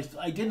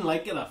I didn't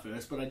like it at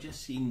first, but I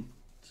just seen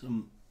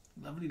some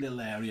lovely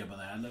little area by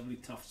there, lovely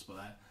tufts by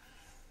there.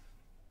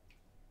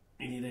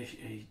 You need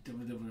a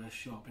WWS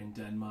shop in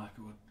Denmark,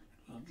 or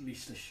at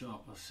least a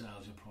shop that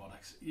sells your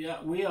products.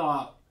 Yeah, we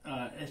are,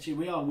 actually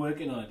we are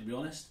working on it, to be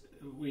honest.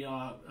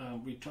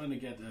 We're trying to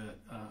get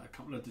a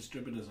couple of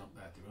distributors up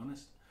there, to be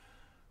honest.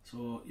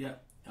 So yeah,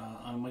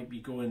 I might be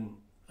going.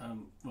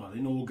 Well,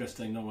 in August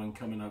I know I'm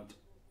coming out.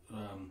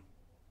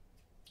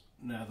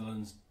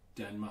 Netherlands,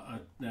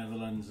 Denmark,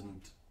 Netherlands,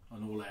 and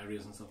all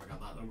areas and stuff like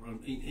that.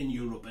 Around in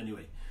Europe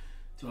anyway,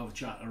 to have a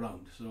chat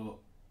around.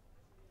 So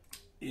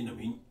you know what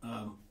I mean.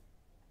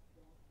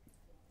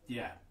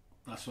 Yeah,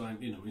 that's what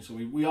I'm. You know, so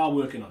we are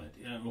working on it.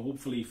 Yeah, well,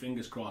 hopefully,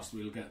 fingers crossed,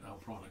 we'll get our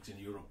products in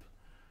Europe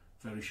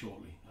very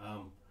shortly.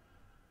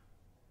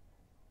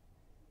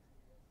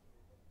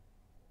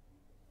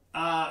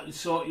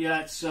 So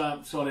yeah, it's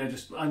sorry.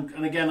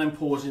 And again, I'm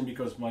pausing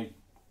because my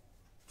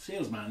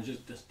sales manager's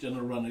just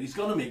gonna run it. He's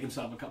gonna make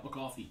himself a cup of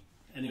coffee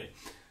anyway.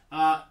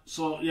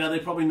 So yeah, they're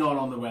probably not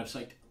on the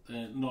website.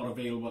 They're not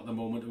available at the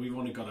moment. We've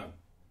only got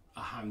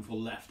a handful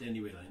left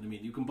anyway. I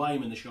mean, you can buy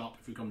them in the shop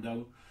if you come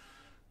down.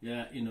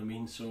 Yeah, you know what I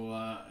mean. So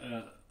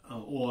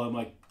or I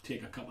might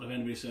take a couple. If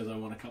anybody says I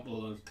want a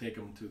couple, I'll take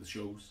them to the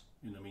shows.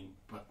 You know what I mean?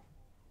 But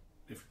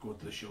if you go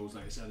to the shows,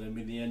 like I said, I'm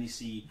in the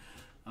NEC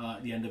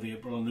at the end of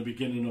April and the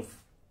beginning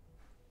of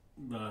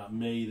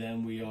May.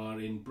 Then we are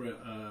in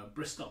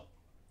Bristol.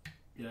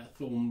 Yeah,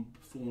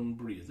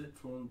 Thornbury, is it?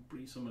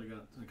 Thornbury, something like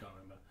that. I can't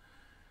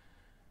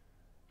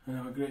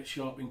remember. A great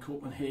shop in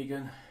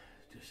Copenhagen.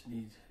 Just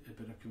need a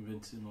bit of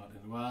convincing,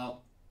 Martin.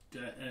 Well,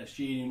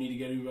 Shane, you need to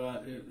get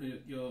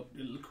your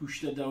little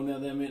Kushta down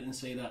there, mate, and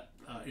say that,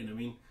 you know what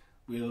I mean?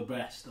 We're the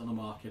best on the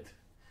market.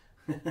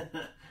 You know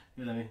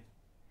what I mean?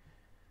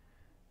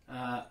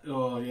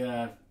 Oh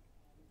yeah.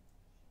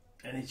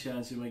 Any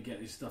chance you might get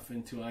this stuff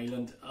into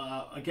Ireland?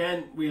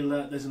 Again, we'll.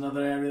 There's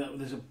another area that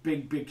there's a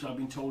big. I've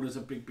been told there's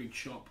a big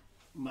shop,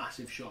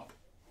 massive shop.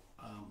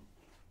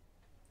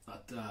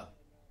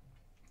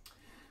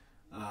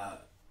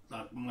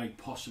 That might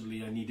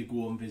possibly I need to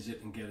go and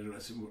visit and get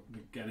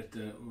it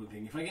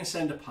thing. If I can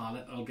send a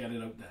pallet, I'll get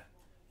it out there.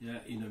 Yeah,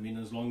 you know what I mean.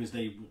 As long as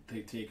they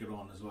take it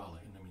on as well.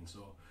 You know what I mean.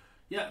 So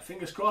yeah,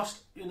 fingers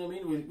crossed. You know what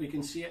I mean. We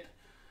can see it.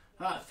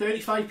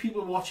 35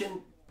 people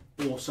watching.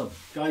 Awesome,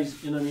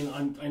 guys. You know what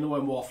I mean. I know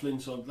I'm waffling,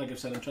 so like I've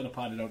said, I'm trying to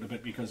pad it out a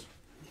bit because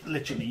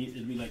literally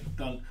it'll be like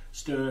done,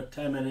 stir,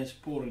 10 minutes,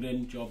 pour it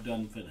in, job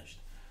done, finished.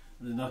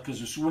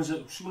 Because as soon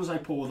as I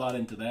pour that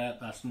into there,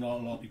 that's not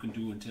a lot you can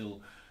do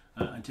until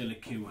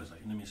it cures.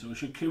 Like, you know what I mean. So it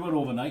should cure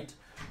overnight.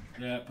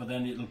 Yeah, but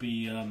then it'll be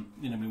you know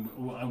what I mean.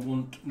 I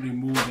won't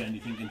remove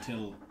anything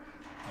until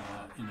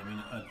you know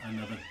what I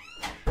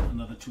mean.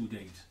 Another 2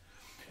 days.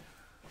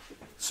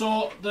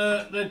 So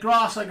the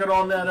grass I got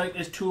on there, right,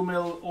 is 2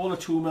 mil, all the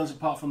 2 mils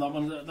apart from that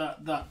one.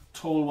 That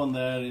tall one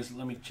there is.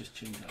 Let me just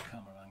change that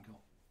camera angle.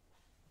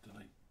 Did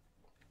I?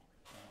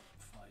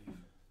 5.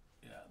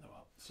 Yeah, there we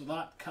are. So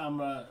that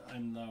camera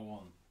I'm now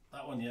on.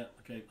 That one, yeah.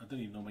 Okay, I don't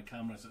even know my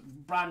camera. It's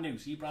brand new.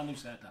 See, brand new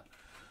setup.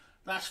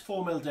 that's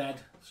 4mm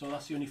dead, so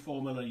that's the only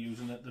 4mm I'm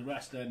using. It. The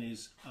rest then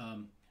is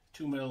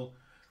 2mm.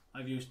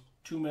 I've used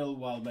 2mm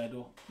Wild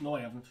Meadow. No,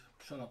 I haven't.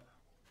 Shut up.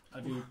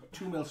 I've used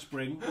 2mm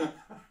Spring.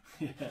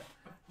 Yeah,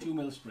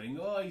 2mm Spring.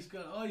 Oh, he's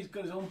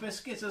got his own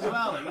biscuits as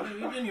well. Like,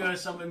 you can hear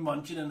something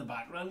munching in the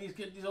background. He's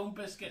got his own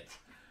biscuits.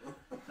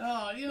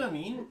 Oh, you know what I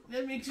mean?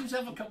 It makes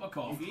himself a cup of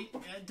coffee.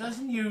 It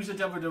doesn't use a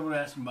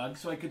WWS mug,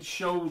 so I could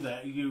show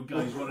that you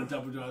guys what a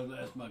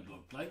WWS mug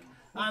looked like.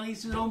 And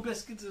he's his own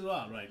biscuits as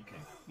well. Right, okay.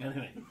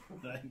 Anyway.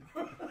 Right.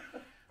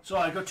 So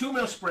I got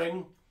 2mm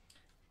Spring.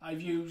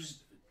 I've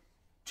used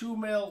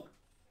 2mm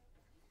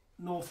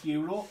North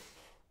Euro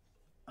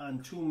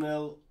and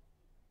 2mm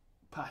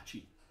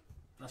Patchy.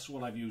 That's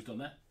what I've used on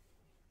there.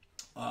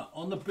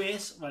 On the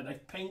base, right,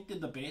 I've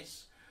painted the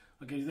base.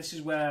 Okay, this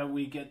is where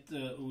we get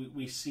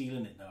we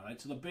sealing it now, right?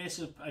 So the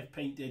base I've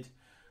painted.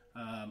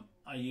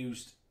 I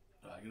used,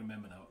 I can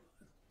remember now,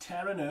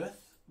 Terra and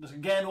Earth. This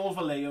again all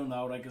Vallejo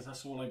now, right? Because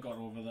that's all I got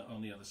over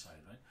on the other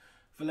side, right?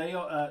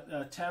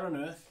 Vallejo, Terra and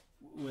Earth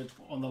with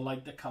on the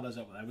lighter colours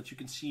over there, which you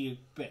can see a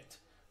bit,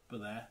 but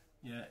there,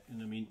 yeah, you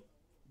know what I mean.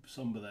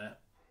 Some there,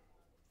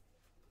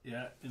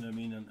 yeah, you know what I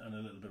mean, and a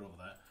little bit over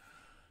there.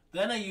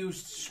 Then I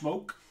used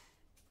smoke,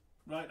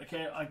 right?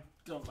 Okay, I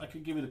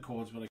could give you the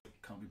chords, but I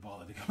can't be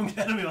bothered to go and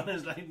get them, to be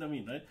honest, like, you know what I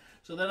mean, right?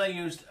 So then I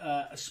used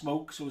a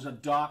smoke, so it's a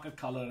darker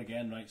colour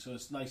again, right? So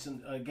it's nice,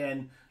 and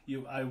again,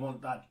 I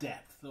want that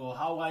depth. So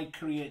how I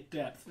create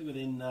depth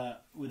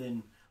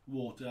within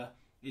water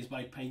is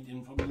by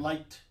painting from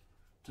light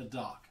to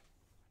dark.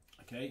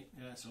 Okay,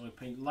 yeah, so I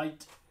paint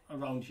light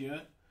around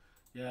here,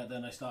 yeah,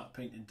 then I start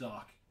painting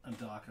dark and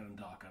darker and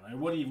darker. And I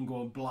would even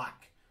go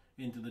black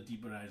into the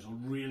deeper areas, or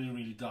really,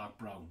 really dark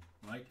brown,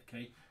 right?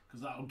 Okay,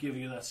 because that will give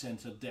you that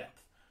sense of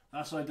depth.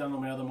 That's what I've done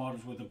on my other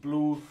models with the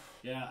blue.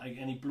 Yeah,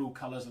 any blue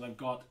colours that I've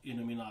got, you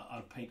know what I mean,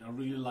 I'll paint a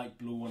really light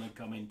blue when I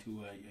come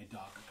into a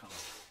darker colour.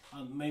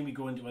 And maybe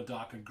go into a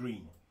darker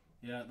green.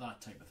 Yeah, that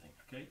type of thing,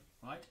 okay,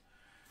 right?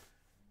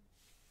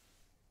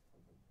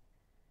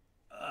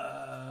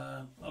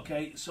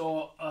 Okay,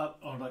 so,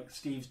 like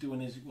Steve's doing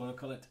his, what do I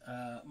call it,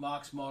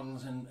 Mark's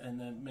Models in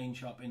the main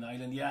shop in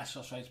Ireland. Yes,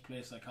 that's right, it's a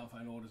place that I can't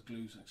find orders,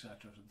 glues,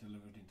 etc.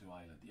 delivered into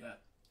Ireland. Yeah,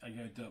 I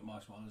heard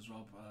Mark's Models,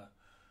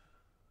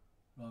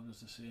 Rob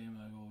does the same.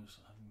 I always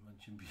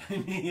mentioned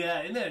behind me.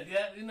 Yeah, innit?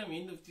 Yeah, you know what I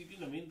mean? You know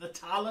what I mean? The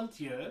talent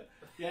here.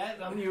 Yeah,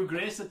 I mean, you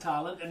grace the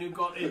talent, and you've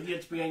got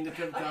idiots behind the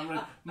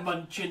camera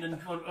munching and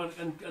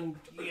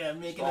yeah,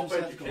 making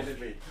themselves go.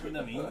 You know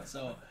what I mean?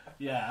 So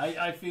yeah,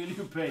 I feel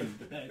your pain.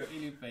 I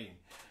feel your pain.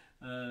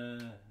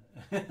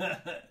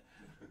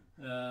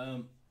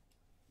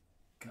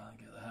 Can't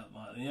get the help,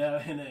 Martin.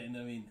 Yeah, you know what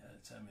I mean?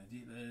 Tell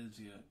me, there's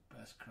your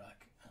best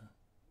crack.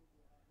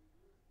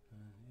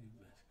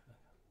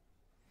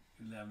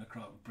 11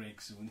 o'clock break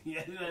soon.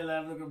 Yeah,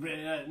 11 o'clock break.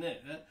 Yeah, no,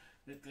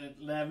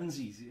 11's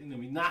easy. You know, I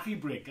mean, nappy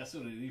break. That's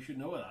what you should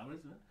know what that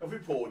is. Have we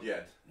poured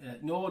yet?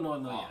 No,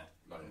 not yet.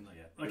 Not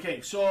yet. Okay,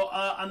 so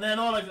and then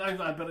all I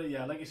better,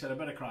 yeah, like I said, I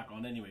better crack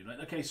on anyway, right?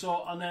 Okay,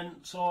 so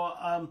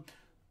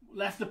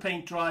left the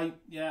paint dry.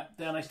 Yeah,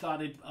 then I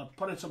started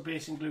putting some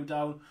basing glue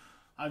down.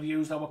 I've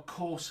used our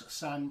coarse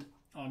sand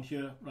on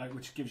here, right,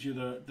 which gives you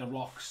the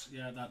rocks.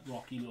 Yeah, that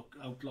rocky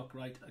outlook,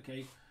 right?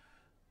 Okay.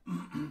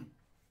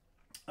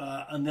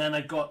 And then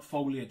I got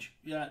foliage.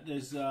 Yeah,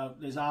 there's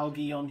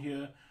algae on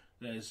here.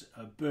 There's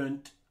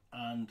burnt,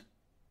 and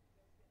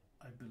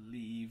I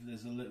believe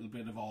there's a little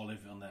bit of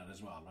olive on there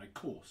as well, right?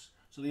 Coarse.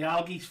 So the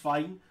algae's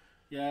fine,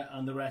 yeah,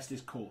 and the rest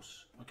is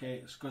coarse.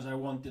 Okay, it's because I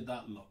wanted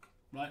that look,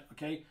 right?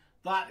 Okay,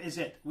 that is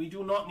it. We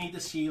do not need to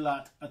seal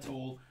that at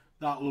all.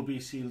 That will be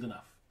sealed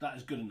enough. That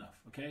is good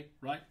enough. Okay,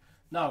 right?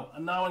 Now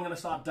I'm going to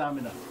start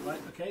damming up,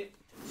 right? Okay.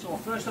 So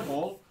first of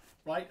all,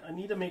 right, I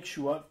need to make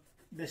sure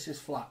this is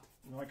flat.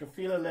 You know, I can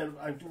feel a little.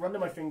 I'm running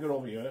my finger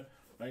over here.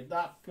 Right,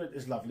 that bit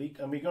is lovely,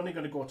 and we're only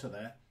going to go to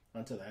there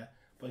and to there.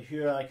 But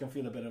here I can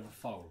feel a bit of a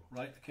foul.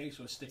 Right, okay,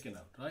 so it's sticking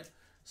out. Right,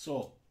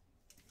 so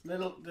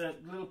little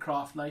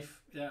craft knife.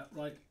 Yeah,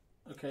 right,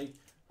 okay.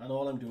 And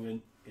all I'm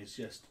doing is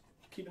just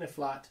keeping it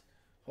flat.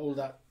 Hold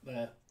that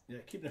there.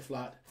 Yeah, keeping it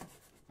flat.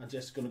 I'm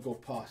just going to go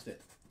past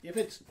it.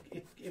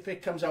 If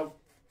it comes out,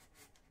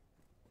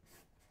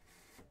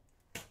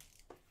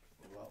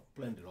 well,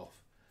 blend it off.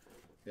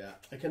 Yeah,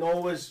 I can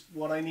always,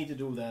 what I need to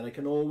do then, I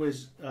can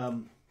always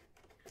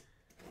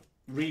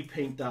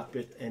repaint that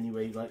bit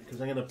anyway, right?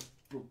 Because I'm going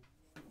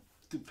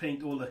to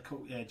paint all the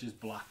edges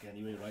black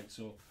anyway, right?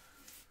 So,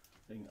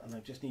 and I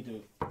just need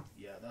to,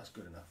 yeah, that's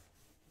good enough.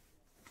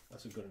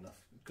 That's good enough.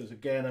 Because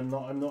again, I'm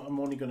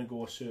only going to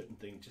go a certain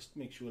thing. Just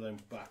make sure that I'm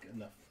back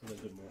enough, a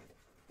little bit more.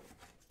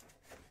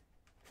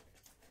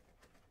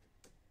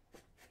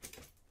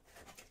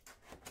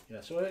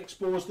 Yeah, so I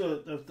exposed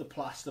the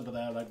plaster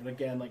there, right? But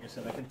again, like I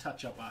said, I can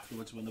touch up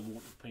afterwards when the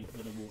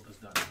water's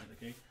done, right?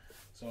 Okay,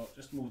 so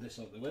just move this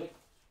out of the way.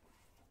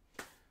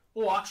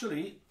 Oh,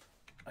 actually,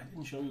 I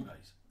didn't show you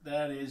guys.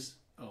 There is.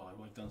 Oh,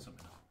 I've done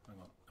something now. Hang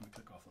on, let me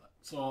click off of that.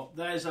 So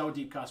there's our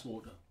deep cast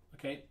water.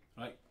 Okay,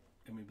 right?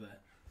 Give me there.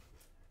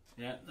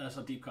 Yeah, that's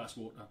our deep cast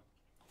water.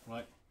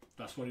 Right,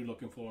 That's what you're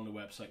looking for on the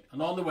website.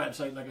 And on the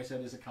website, like I said,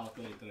 is a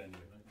calculator anyway.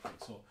 Right? Okay,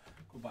 so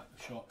go back to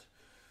the shot.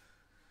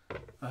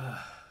 Let's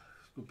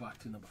go back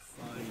to number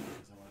 5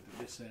 because I want to do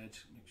this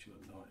edge. Make sure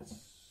it's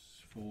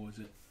 4, is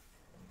it?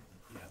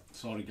 Yeah.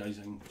 Sorry guys,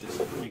 I'm just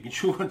making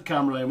sure what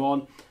camera I'm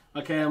on.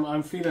 Okay,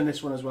 I'm feeling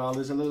this one as well.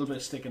 There's a little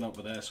bit sticking up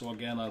with there, so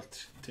again I'll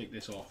take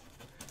this off.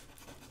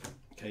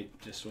 Okay,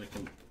 just so I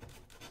can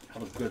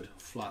have a good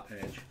flat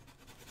edge.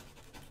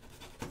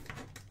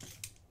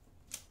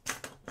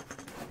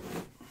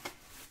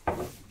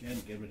 Again,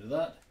 get rid of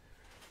that.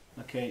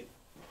 Okay.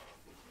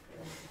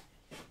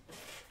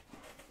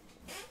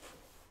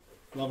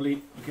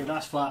 Lovely. Okay,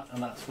 that's flat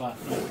and that's flat.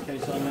 Right, okay,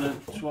 so I'm going to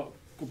go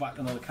back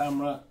to another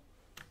camera.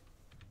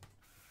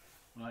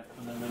 Right,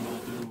 and then I'm going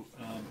to do,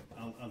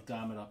 I'll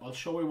dam it up. I'll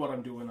show you what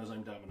I'm doing as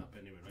I'm damming up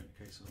anyway, right?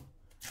 Okay, so.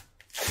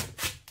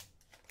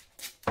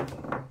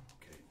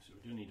 Okay, so we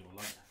do need all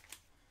that.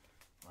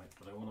 Right,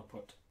 but I want to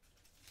put,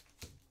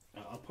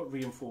 I'll put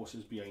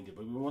reinforcers behind it,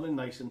 but we want it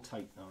nice and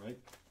tight now, right?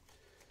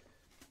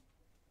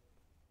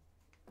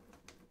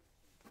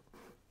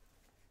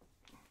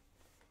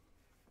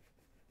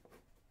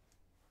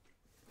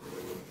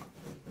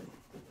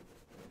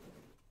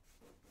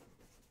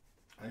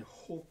 I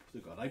hope to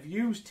God. I've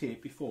used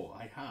tape before,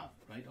 I have,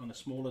 right, on a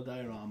smaller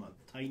diorama,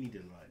 tiny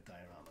little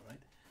diorama,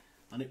 right,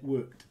 and it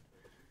worked.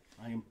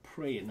 I am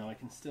praying, now I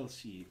can still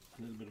see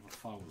a little bit of a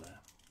foul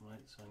there,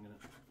 right, so I'm going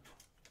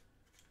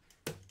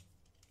to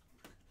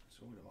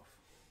sew it off.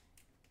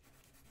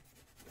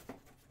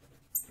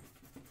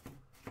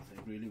 I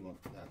really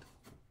want that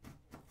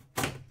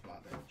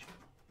flat edge.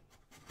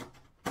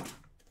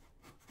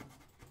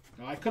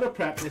 Now I could have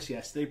prepped this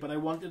yesterday, but I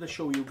wanted to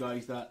show you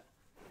guys that,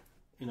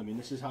 you know, I mean,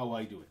 this is how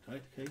I do it,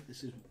 right? Okay,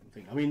 this is the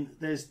thing. I mean,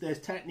 there's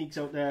techniques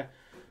out there.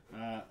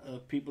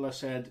 People have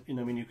said, you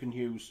know, I mean, you can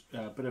use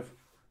a bit of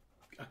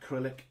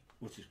acrylic,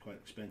 which is quite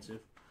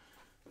expensive.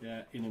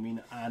 Yeah, you know what I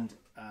mean, and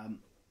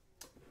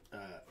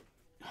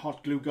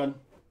hot glue gun.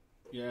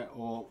 Yeah,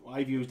 or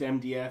I've used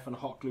MDF and a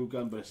hot glue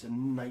gun, but it's a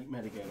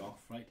nightmare to get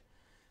off, right?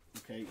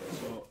 Okay,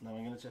 so now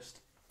I'm gonna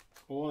just,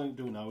 all I'm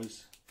doing now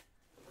is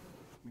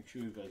make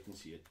sure you guys can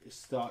see it. Is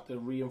start to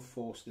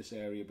reinforce this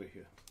area over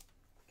here.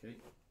 Okay.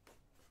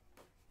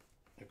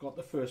 I've got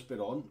the first bit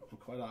on, I'm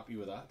quite happy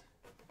with that.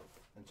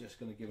 I'm just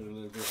going to give it a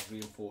little bit of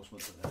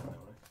reinforcement to there now,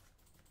 right?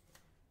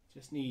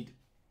 Just need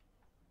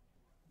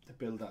to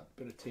build that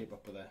bit of tape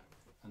up there,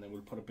 and then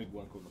we'll put a big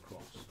one going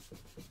across.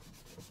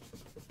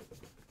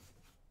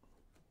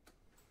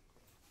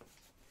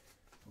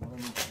 And what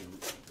I need to do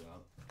as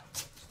well,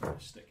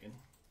 start sticking.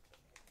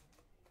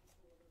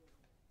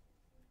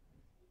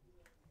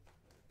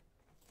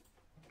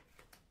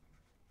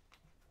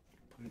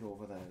 Put it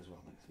over there as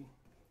well, see?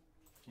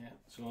 Yeah,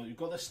 so you've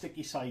got the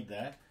sticky side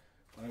there,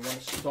 but I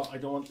want to stop, I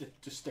don't want it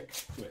to stick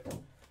to it.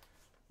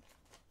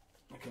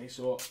 Okay,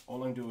 so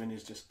all I'm doing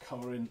is just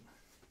covering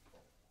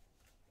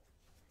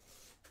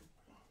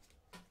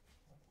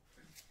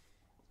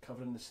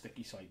the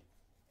sticky side,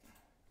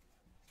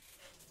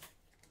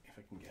 if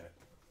I can get it.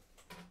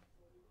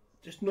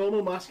 Just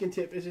normal masking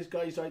tape, this is,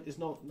 guys, right? There's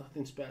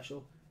nothing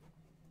special.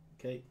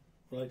 Okay,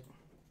 right.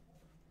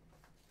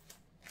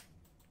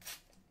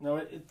 Now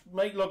it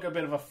might look a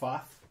bit of a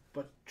faff,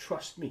 but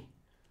trust me,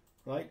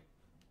 right?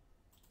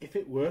 If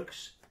it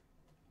works,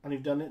 and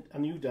you've done it,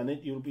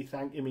 you'll be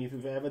thanking me if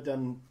you've ever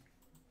done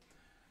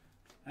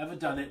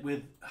it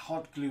with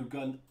hot glue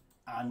gun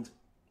and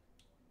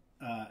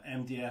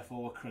MDF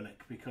or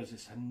acrylic, because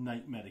it's a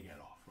nightmare to get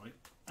off, right?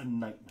 A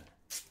nightmare.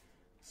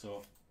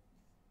 So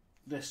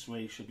this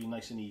way should be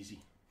nice and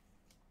easy,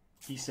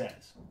 he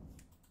says.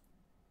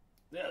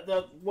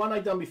 The one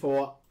I've done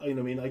before, you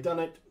know what I mean, I've done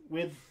it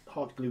with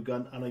hot glue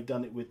gun and I've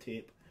done it with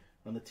tape,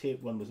 and the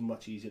tape one was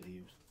much easier to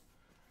use,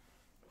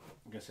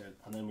 like I said.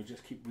 And then we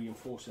just keep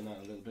reinforcing that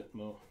a little bit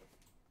more.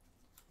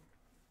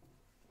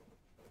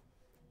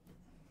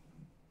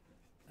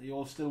 Are you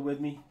all still with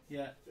me?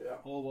 Yeah. Yeah.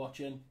 All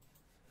watching?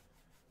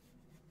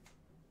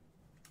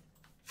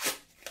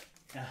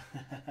 Yeah,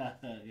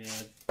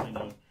 I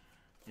know.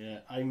 Yeah,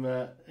 I'm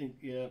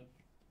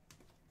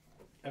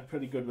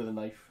pretty good with a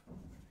knife.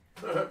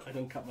 I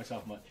don't cut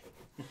myself much.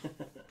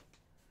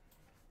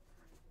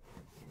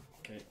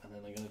 Okay, and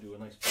then I'm going to do a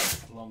nice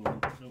long one,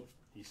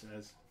 he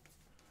says,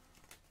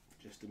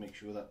 just to make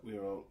sure that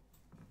we're all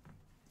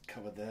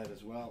covered there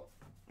as well.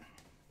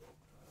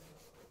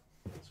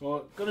 So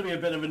it's going to be a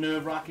bit of a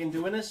nerve-wracking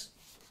doing this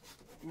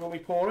when we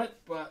pour it,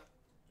 but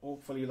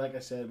hopefully, like I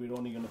said, we're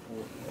only going to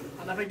pour.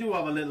 And if I do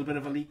have a little bit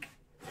of a leak,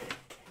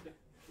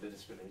 little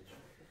spillage.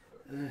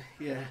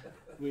 yeah,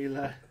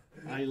 we'll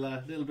I'll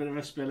little bit of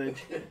a spillage.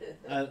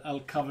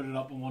 I'll cover it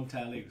up and won't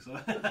tell you. So.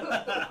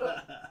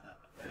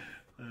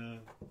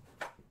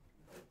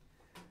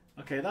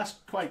 Okay, that's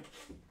quite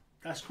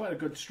a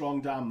good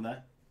strong dam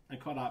there. I'm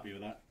quite happy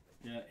with that.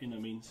 Yeah, you know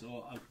what I mean.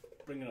 So I'll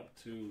bring it up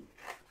to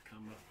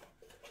camera.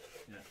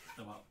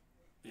 Yeah, about,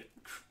 yeah,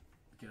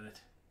 get it.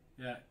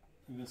 Yeah,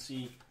 you can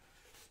see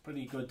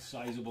pretty good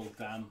sizable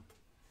dam.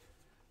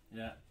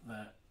 Yeah,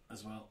 there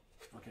as well.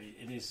 Okay,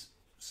 it is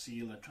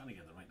seal. I'm trying to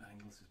get the right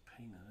angles. It's a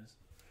pain, that is.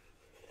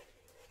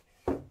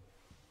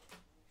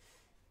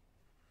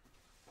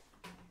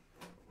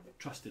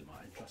 Trust it,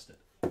 Martin, trust it.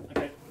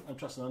 Okay, I'm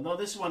trusting that. Now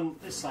this one,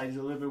 this side is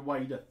a little bit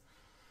wider.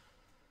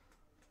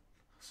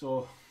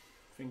 So,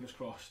 fingers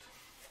crossed.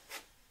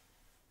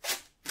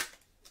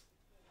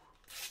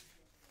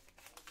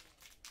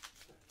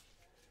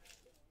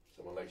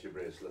 Someone likes your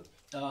bracelet.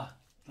 Ah,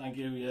 thank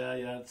you. Yeah,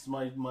 yeah. It's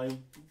my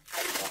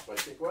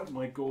thick one.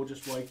 My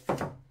gorgeous white.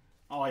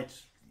 Oh,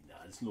 it's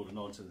a load of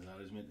nonsense now,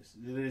 isn't it?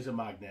 There is a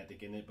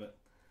magnetic in it, but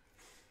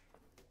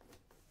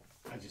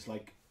I just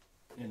like,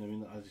 you know, I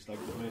mean, I just like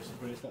the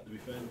bracelet. To be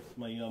fair, it's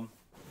my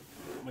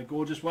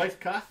gorgeous wife,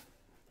 Kath,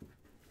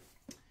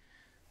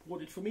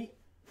 bought it for me.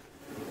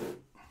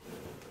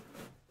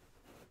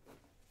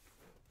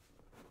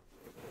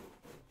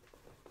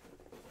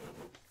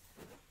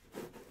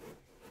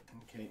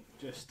 Okay,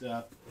 just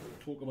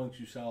talk amongst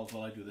yourselves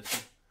while I do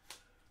this.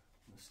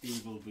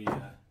 Steve will be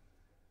I'm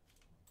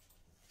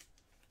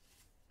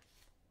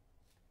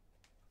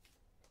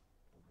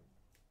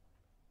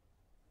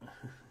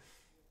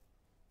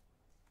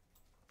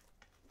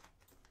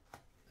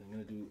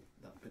going to do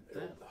that bit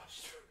there.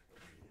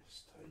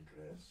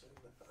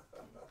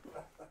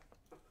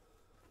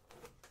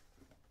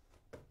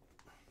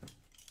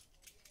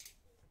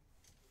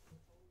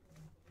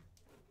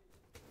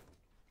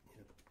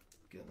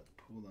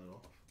 Pull that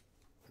off.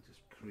 I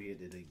just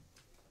created a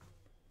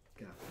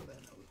gap for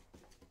that now.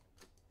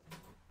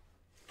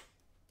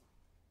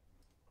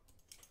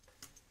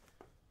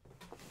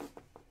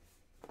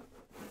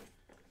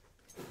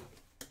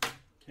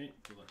 Okay,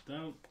 pull that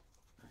down.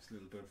 Nice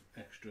little bit of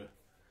extra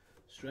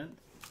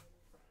strength.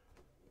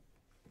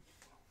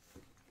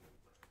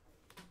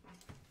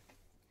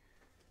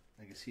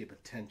 I can see a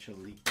potential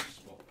leak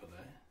spot for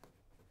there.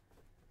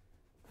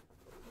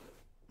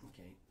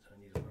 Okay, so I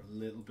need a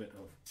little bit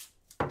of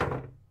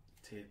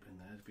tape in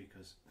there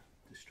because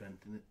to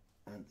strengthen it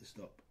and to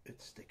stop it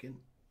sticking.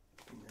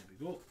 And there we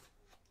go.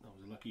 That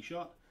was a lucky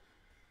shot.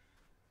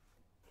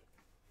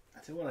 I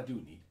tell you what I do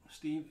need,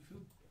 Steve. If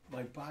you,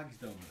 my bag's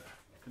down there.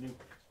 Can you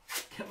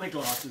get my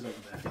glasses out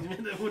of there?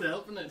 That would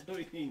help, isn't it? What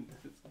do you mean?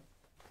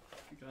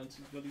 You can't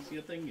see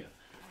a thing yet.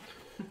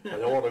 I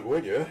don't want to go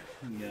in here.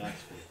 Yeah,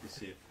 that's good. It's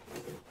safe.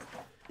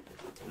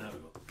 There we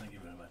go. Thank you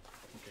very much.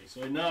 Okay,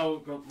 so I now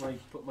got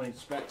put my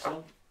specs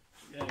on.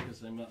 Yeah,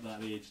 because I'm at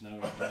that age now,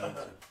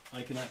 so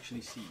I can actually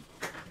see.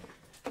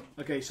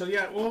 Okay, so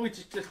yeah, well, we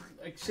just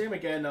like same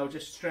again now,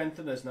 just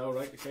strengthen us now,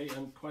 right? Okay,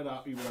 I'm quite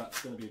happy with that.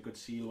 It's going to be a good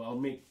seal. I'll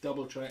make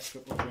double check,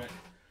 triple check.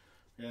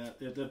 Yeah,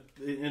 you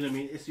know what I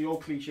mean? It's the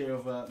old cliche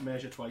of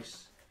measure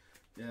twice.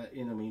 Yeah,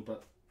 you know what I mean?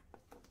 But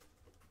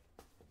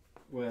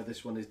where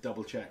this one is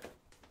double check,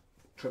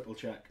 triple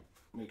check,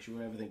 make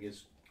sure everything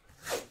is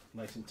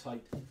nice and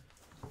tight.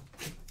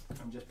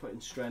 I'm just putting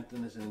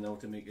strengtheners in now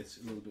to make it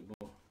a little bit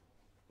more.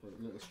 A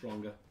little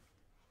stronger.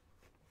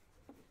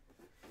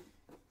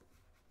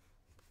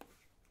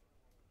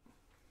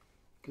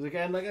 Because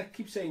again, like I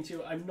keep saying to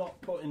you, I'm not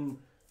putting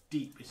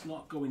deep. It's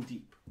not going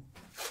deep.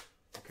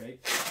 Okay?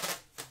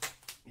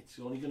 It's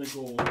only going to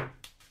go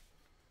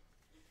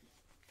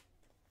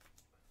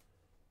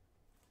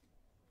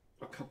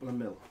a couple of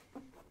mil.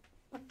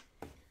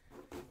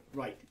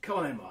 Right, come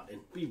on in,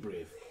 Martin. Be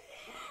brave.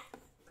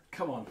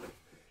 Come on.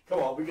 Come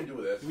on, we can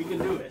do this. We can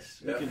do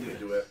this. We can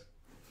do it.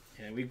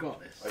 Yeah, we've got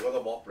this. I got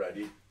the mop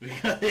ready.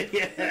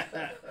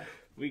 Yeah,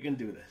 we can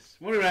do this.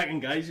 What do you reckon,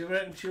 guys?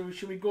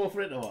 Should we go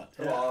for it or what?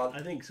 Come on.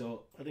 I think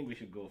so. I think we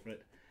should go for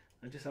it.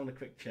 I'm just having a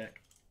quick check.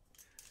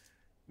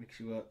 Make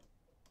sure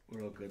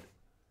we're all good.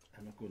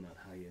 I'm not going that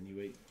high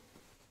anyway.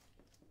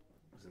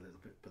 There's a little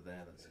bit for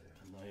there that's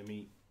annoying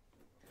me.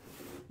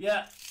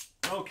 Yeah,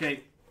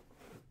 okay.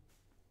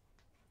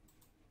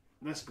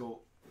 Let's go.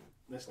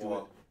 Let's do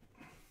it.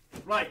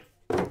 Right.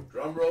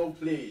 Drum roll,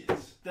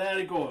 please. There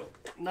we go.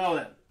 Now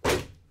then.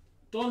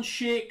 Don't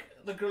shake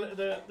the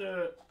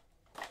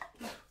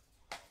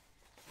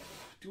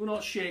do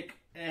not shake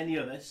any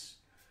of this,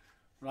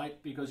 right?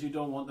 Because you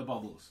don't want the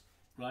bubbles,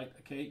 right?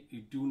 Okay,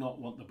 you do not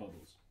want the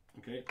bubbles.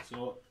 Okay,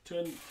 so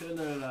turn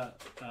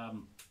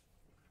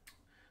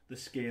the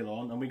scale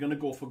on, and we're going to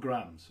go for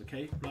grams.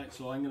 Okay, right?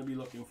 So I'm going to be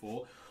looking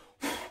for.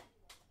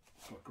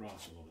 Got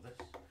grass all over this.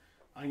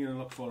 I'm going to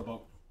look for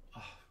about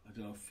I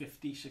don't know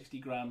 50, 60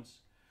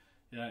 grams.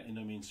 Yeah, you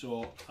know what I mean.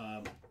 So.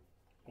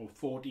 Or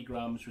 40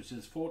 grams, which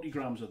is 40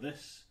 grams of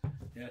this,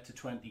 yeah, to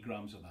 20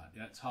 grams of that.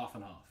 Yeah, it's half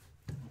and half.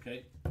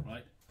 Okay,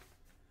 right?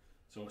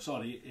 So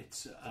sorry,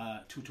 it's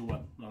 2 to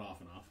 1, not half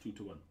and half, 2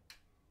 to 1.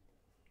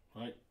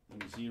 Right,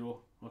 and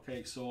 0.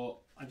 Okay,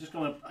 so I'm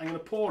gonna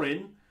pour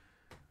in,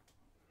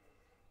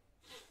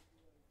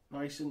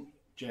 nice and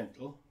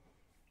gentle.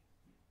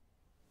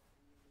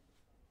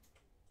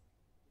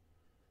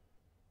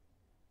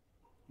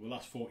 Well,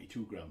 that's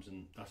 42 grams,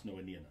 and that's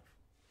nowhere near enough.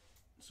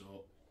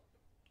 So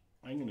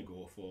I'm going to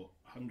go for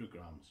 100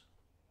 grams.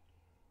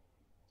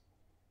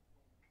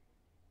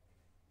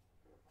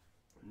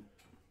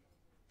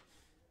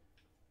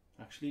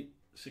 Actually,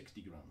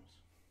 60 grams.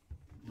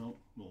 No,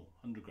 more.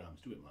 100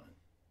 grams. Do it, man.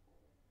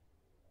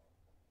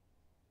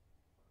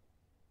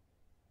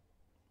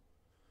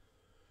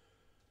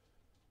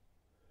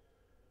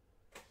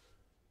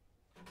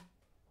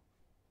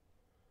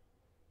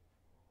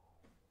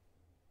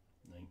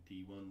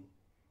 50, 1,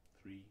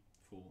 3,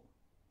 4,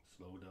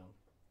 slow down.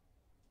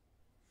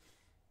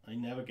 I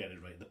never get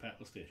it right at the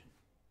petrol station.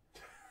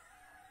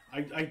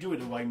 I do it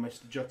to wind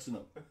Mr. Judson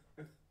up.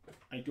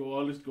 I do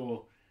always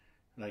go,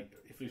 like,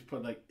 if he's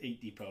put like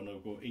 £80, I'll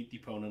go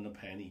 £80 and a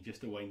penny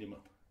just to wind him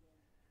up.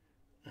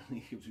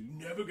 And he goes, you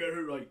never get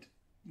it right.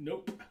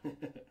 Nope.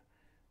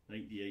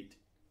 98.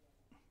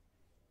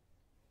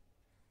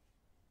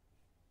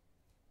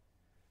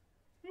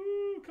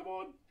 Ooh, come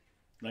on.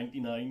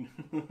 99.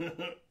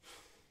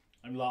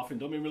 I'm laughing,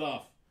 don't make me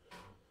laugh.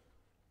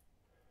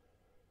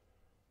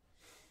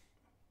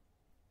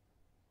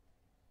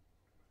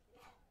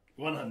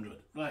 $100.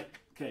 Right,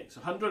 okay,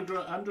 so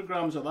 100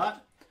 grams of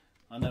that,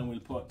 and then we'll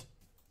put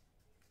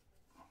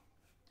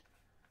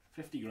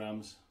 50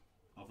 grams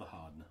of the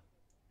hardener.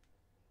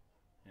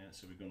 Yeah,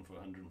 so we're going for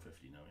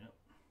 150 now, yeah.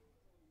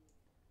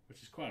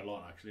 Which is quite a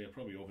lot actually, I've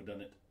probably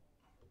overdone it.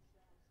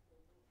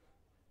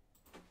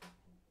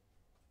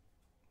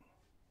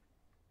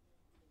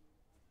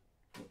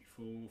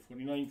 $44,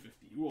 $49, $50.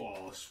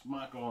 Whoa,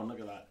 smack on, look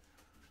at that.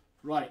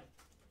 Right,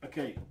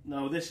 okay,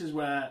 now this is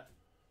where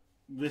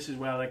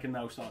I can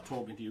now start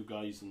talking to you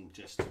guys and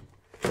just,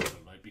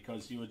 right,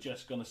 because you are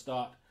just going to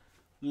start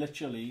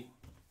literally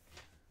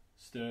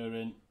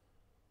stirring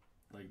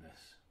like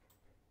this.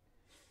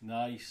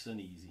 Nice and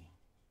easy.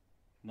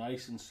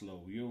 Nice and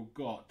slow. You've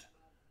got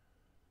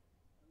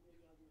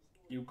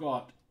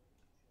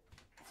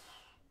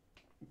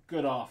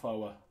good half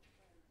hour,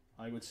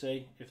 I would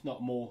say, if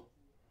not more,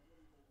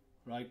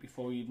 right,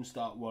 before you even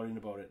start worrying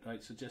about it,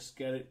 right? So just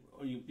get it,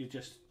 or you're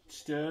just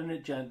stirring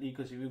it gently,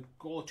 because if you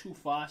go too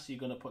fast, you're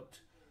going to put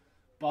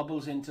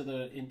bubbles into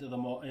the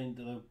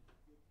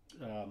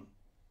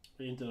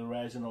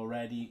resin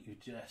already. You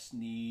just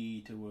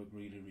need to work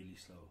really, really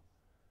slow.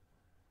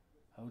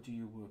 How do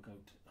you work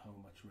out how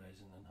much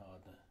resin and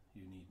hardener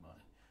you need,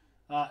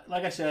 Martyn?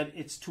 Like I said,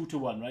 it's 2 to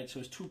 1, right? So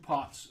it's 2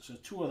 parts, so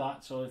 2 of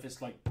that. So if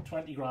it's like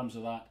 20 grams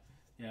of that,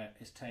 yeah,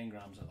 it's 10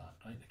 grams of that,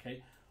 right?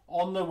 Okay.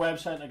 On the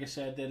website, like I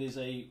said, there is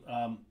a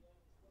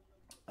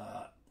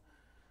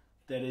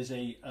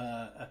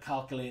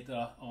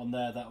calculator on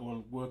there that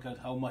will work out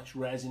how much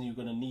resin you're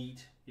going to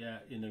need. Yeah,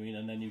 you know what I mean,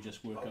 and then you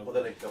just work out. Put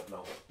the link up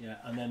now. Yeah,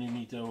 and then you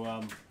need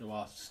to.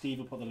 Steve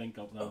will put the link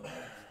up now,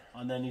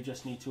 and then you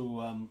just need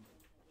to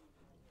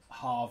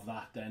halve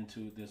that then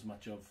to as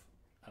much of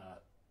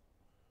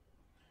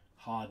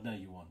hardener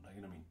you want.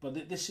 You know what I mean.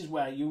 But this is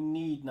where you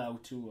need now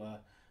to.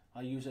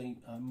 I use a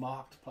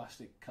marked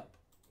plastic cup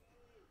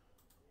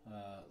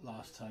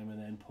last time,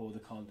 and then pour the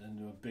content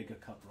into a bigger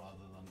cup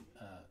rather than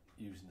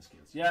using the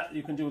scales. Yeah,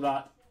 you can do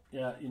that.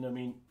 Yeah, you know what I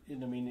mean. You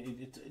know what I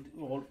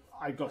mean.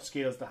 I've got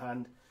scales to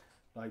hand.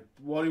 Like,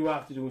 what you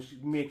have to do is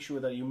make sure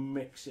that you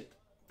mix it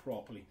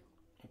properly.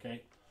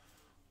 Okay.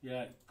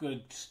 Yeah,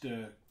 good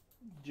stir,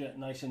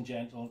 nice and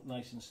gentle,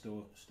 nice and stir.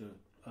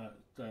 What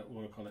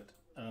do I call it?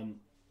 And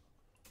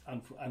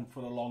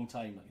for a long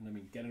time. You know what I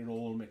mean. Get it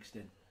all mixed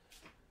in.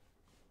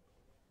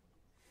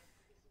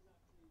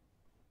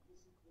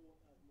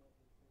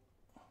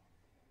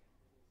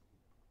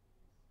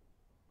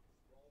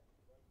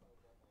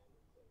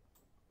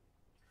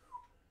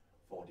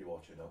 What are you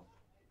watching now?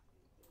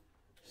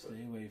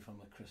 Stay away from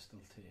the crystal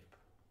tape.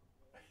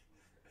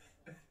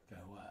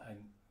 And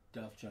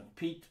Duff Junk.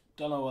 Pete,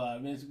 don't know what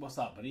that means. What's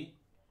that, buddy?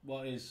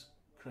 What is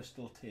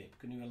crystal tape?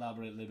 Can you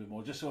elaborate a little bit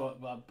more? Just so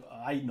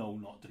I know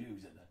not to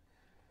use it then.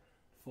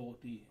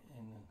 40.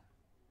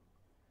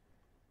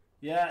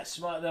 Yeah,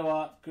 smart there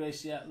are.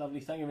 Grace, yeah,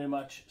 lovely. Thank you very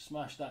much.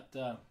 Smash that.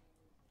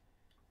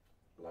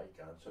 Like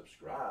and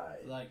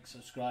subscribe. Like,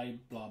 subscribe,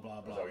 blah,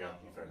 blah, blah. That's all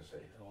you're trying to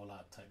say. All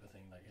that type of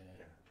thing. Like,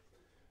 yeah.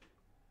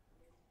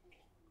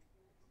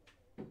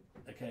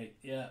 Okay,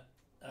 yeah,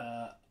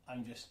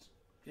 I'm just,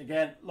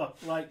 again, look,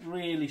 like,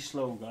 really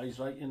slow, guys,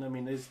 right? You know what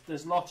I mean?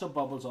 There's lots of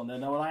bubbles on there.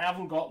 Now, I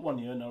haven't got one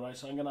here now, right?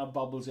 So I'm going to have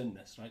bubbles in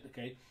this, right?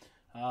 Okay.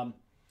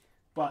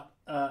 But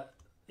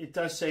it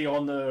does say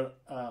on the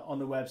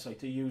website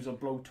to use a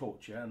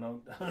blowtorch, yeah?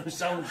 And it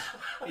sounds,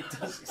 it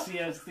does, see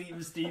how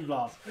Steve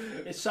laughs.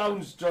 It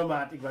sounds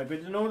dramatic, right?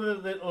 But you know the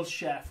little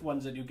chef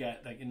ones that you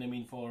get, like, you know what I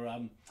mean, for,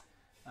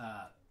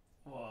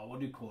 what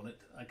do you call it?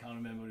 I can't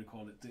remember what you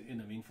call it. You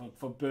know what I mean?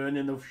 For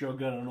burning of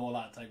sugar and all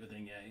that type of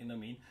thing. Yeah, you know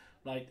what I mean?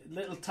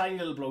 Like tiny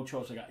little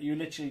blowtorch like that. You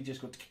literally just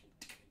go.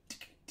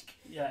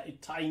 Yeah,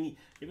 tiny.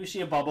 If you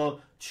see a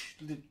bubble,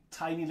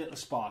 tiny little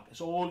spark.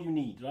 It's all you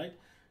need, right?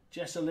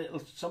 Just a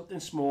little something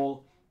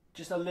small,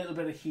 just a little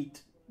bit of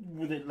heat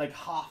with it, like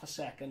half a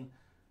second,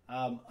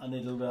 and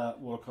it'll what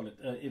do I call it?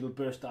 It'll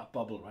burst that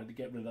bubble, right? To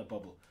get rid of that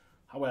bubble.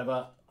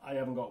 However, I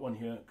haven't got one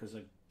here because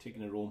I've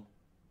taken it home.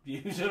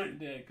 Use it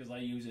because I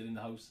use it in the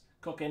house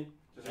cooking.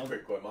 Just a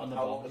quick one, man.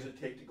 How long does it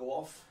take to go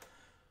off?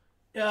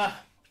 Yeah.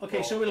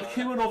 Okay, so it'll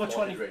cure it over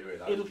 20.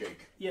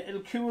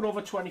 It'll cure it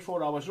over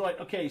 24 hours. Right.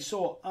 Okay.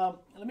 So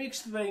let me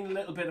explain a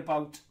little bit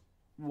about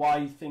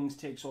why things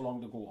take so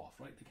long to go off.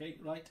 Right. Okay.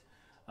 Right.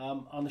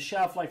 On the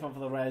shelf life of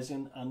the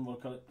resin, and we'll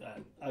call it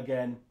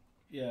again.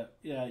 Yeah.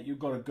 You've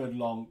got a good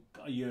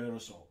a year or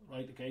so.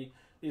 Right. Okay.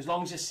 As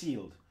long as it's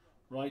sealed.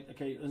 right?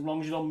 Okay, as long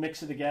as you don't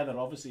mix it together,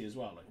 obviously, as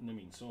well. You know what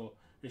I mean? So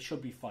it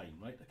should be fine,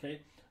 right?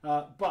 Okay.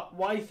 But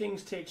why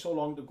things take so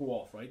long to go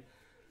off, right?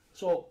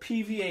 So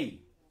PVA,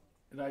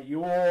 right?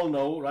 You all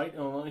know, right?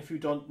 If you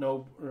don't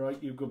know,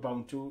 right, you go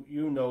bound to.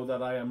 You know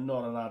that I am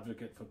not an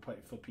advocate for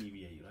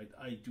PVA, right?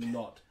 I do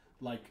not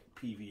like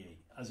PVA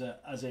as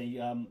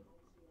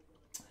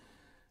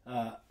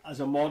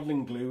a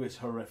modelling glue. It's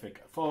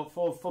horrific.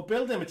 For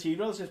building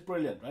materials, it's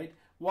brilliant, right?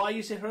 Why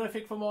is it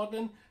horrific for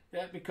modelling?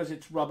 Yeah, because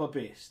it's rubber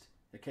based,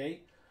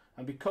 okay?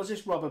 And because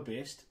it's rubber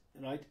based,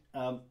 right?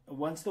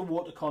 Once the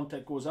water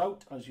content goes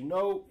out, as you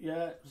know,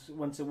 yeah,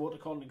 once the water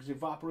content is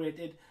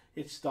evaporated,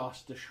 it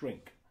starts to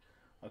shrink,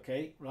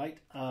 okay, right?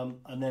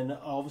 And then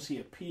obviously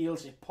it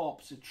peels, it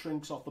pops, it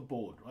shrinks off the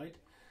board, right?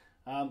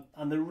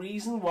 And the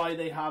reason why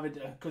they have it,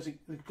 because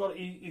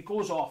it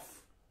goes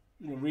off,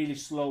 you know, really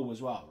slow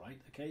as well,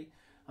 right? Okay,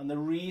 and the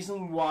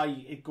reason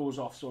why it goes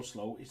off so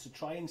slow is to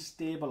try and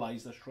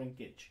stabilize the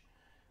shrinkage,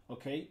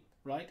 okay,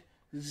 right?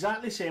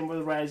 Exactly the same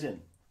with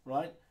resin,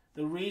 right?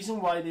 The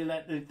reason why they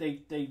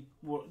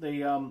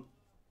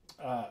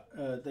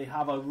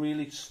have a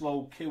really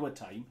slow cure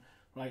time,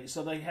 right?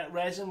 So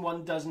resin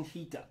one doesn't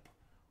heat up,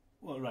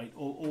 right,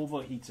 or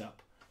overheats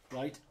up,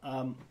 right?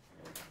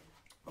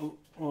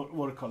 What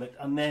do you call it?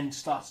 And then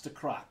starts to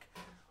crack,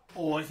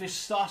 or if it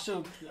starts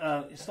to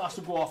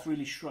go off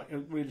really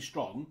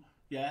strong,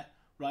 yeah,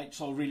 right.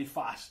 So really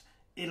fast,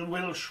 it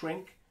will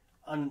shrink,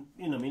 and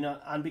you know what I mean.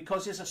 And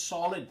because it's a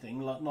solid thing,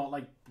 not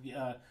like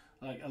a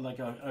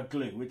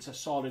glue, it's a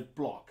solid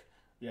block.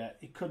 Yeah,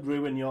 it could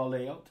ruin your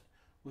layout,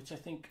 which I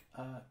think,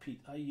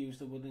 Pete, I used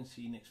the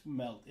WWScenics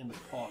melt in the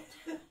pot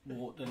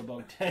water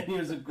about 10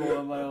 years ago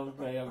on my own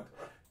layout.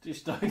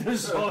 Just starting the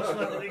sauce.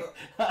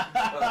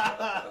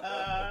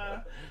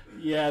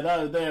 Yeah,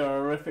 they're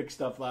horrific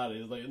stuff, that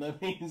is. Like, you know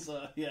what I mean?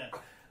 So, yeah.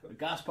 The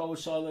gas powered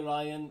solid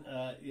iron,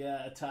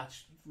 yeah,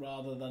 attached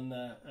rather than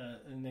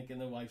nicking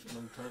the wife's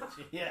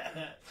blowtorch. Yeah.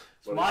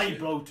 It's my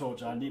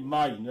blowtorch, Andy,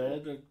 mine.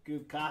 The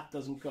cat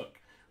doesn't cook.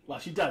 Well,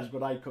 she does,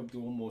 but I cook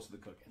doing most of the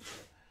cooking.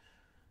 So.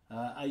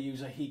 I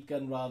use a heat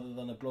gun rather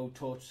than a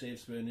blowtorch,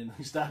 saves burning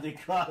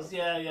static grass.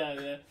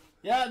 Yeah.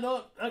 Yeah,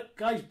 no,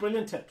 guys,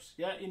 brilliant tips.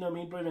 Yeah, you know what I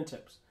mean? Brilliant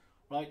tips.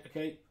 Right,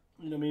 okay?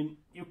 You know what I mean?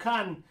 You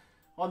can,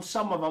 on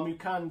some of them, you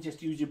can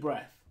just use your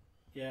breath.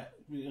 Yeah,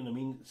 you know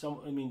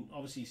what I mean?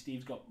 Obviously,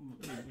 Steve's got...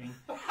 You know what I mean?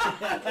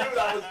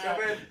 That was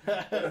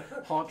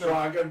coming.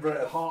 Dragon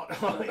breath. Hot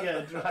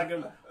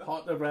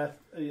the breath,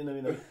 you know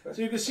what I mean?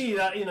 So you can see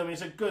that, you know,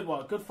 it's a good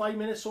 5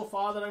 minutes so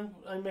far that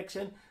I'm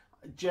mixing.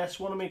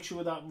 Just want to make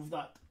sure that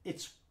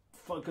it's...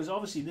 Because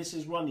obviously this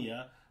is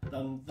runnier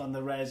than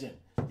the resin.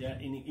 Yeah,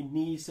 and it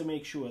needs to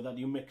make sure that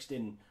you mixed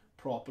in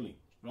properly,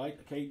 right?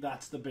 Okay,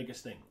 that's the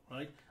biggest thing,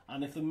 right?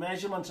 And if the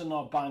measurements are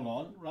not bang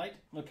on, right?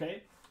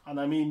 Okay, and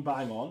I mean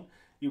bang on,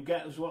 you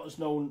get what is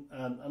known,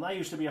 and I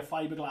used to be a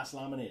fiberglass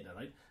laminator,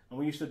 right? And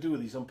we used to do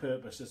these on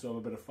purpose just to have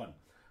a bit of fun,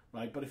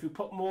 right? But if you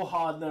put more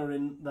hardener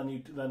in than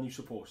you're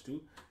supposed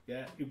to,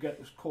 yeah, you get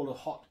what's called a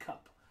hot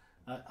cup,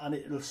 and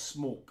it'll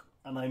smoke,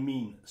 and I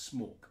mean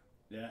smoke.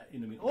 Yeah, you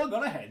know what I mean? Oh, I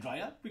got a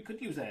hairdryer. We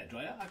could use a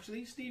hairdryer,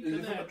 actually. Steve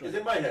did a hairdryer. Is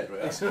it my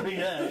hairdryer? So,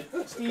 yeah,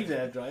 Steve's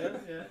hairdryer.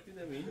 Yeah, you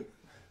know what I mean?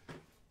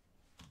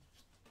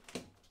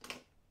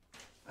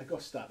 I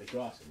got static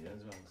grass in here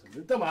as well. So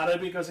it don't matter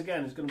because,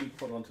 again, it's going to be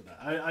put onto that.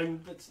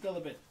 I'm still a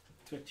bit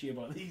twitchy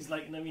about these,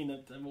 like, you know what I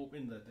mean? I'm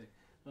hoping that they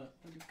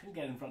can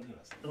get in front of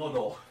us. Oh,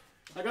 no.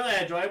 I got a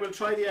hairdryer. We'll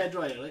try the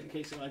hairdryer, right?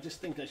 Okay, so I just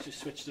think I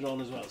just switched it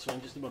on as well. So I'm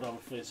just about to have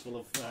a face full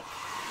of...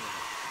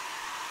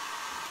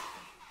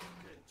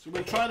 So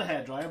we'll try the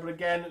hairdryer, but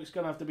again, it's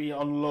going to have to be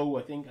on low,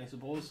 I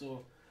suppose.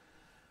 So,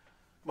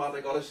 man,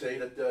 I got to say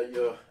that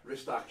your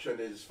wrist action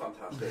is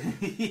fantastic.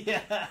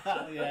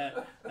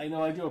 yeah. I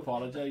know. I do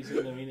apologise. You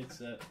know what I mean?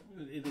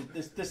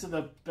 It's this is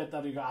the bit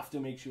that you have to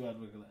make sure.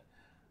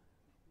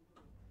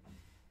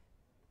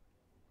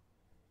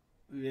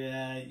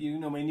 Yeah, you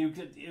know what I mean.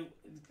 You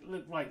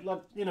look right.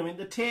 Look, you know what I mean.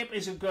 The tape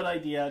is a good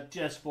idea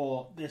just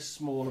for this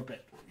smaller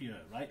bit here,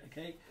 right?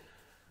 Okay.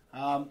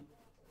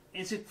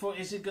 Is it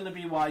going to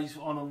be wise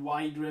on a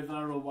wide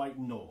river or wide?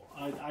 No,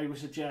 I would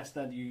suggest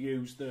that you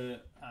use the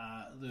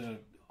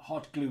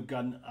hot glue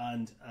gun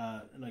and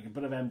like a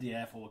bit of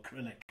MDF or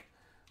acrylic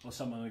or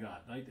something like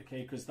that, right?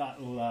 Okay, because that's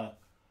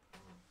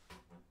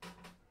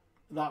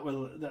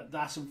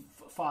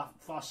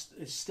fast.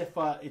 It's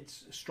stiffer.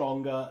 It's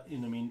stronger. You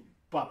know what I mean?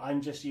 But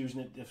I'm just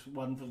using it this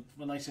one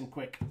for nice and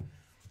quick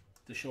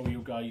to show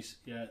you guys.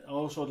 Yeah,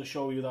 also to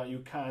show you that you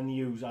can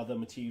use other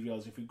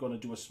materials if you're going to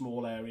do a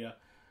small area.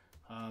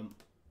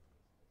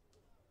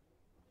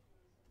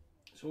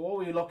 So what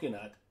we're looking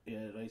at,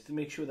 right, is to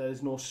make sure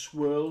there's no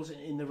swirls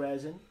in the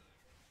resin,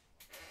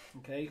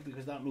 okay,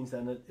 because that means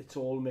then that it's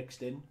all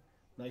mixed in,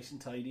 nice and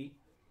tidy.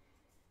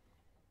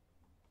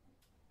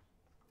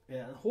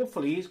 Yeah, and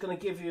hopefully it's going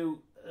to give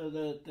you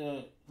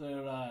the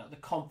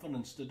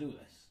confidence to do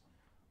this,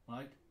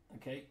 right?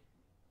 Okay,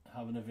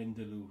 having a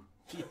vindaloo.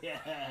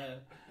 Yeah,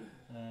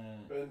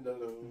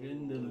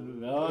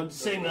 Vindaloo. Oh,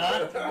 sing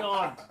that,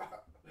 God.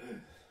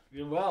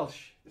 You're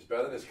Welsh. It's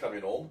better than it's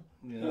coming home.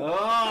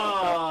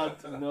 Oh,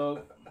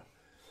 no.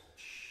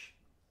 Shh.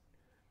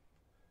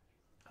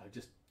 I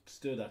just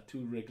stir that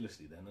too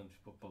rigorously then and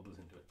just put bubbles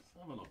into it.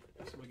 Have a look.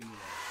 That's what I can do now.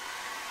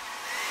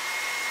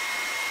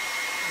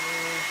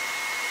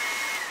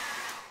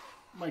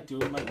 Might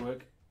do it, might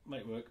work.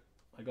 Might work.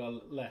 I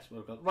got less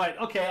work on. Right,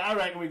 okay, I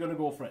reckon we're going to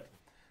go for it.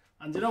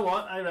 And you know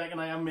what? I reckon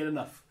I haven't made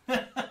enough.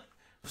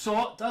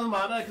 So, it doesn't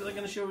matter because I'm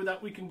going to show you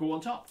that we can go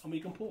on top and we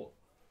can pour.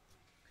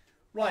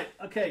 Right,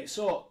 okay,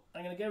 so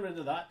I'm going to get rid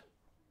of that,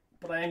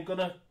 but I am going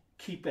to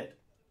keep it,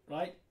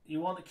 right?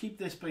 You want to keep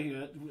this by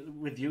here,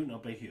 with you,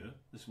 not by here,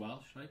 this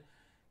Welsh, right?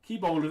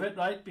 Keep hold of it,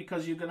 right?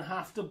 Because you're going to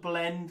have to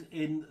blend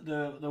in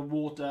the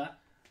water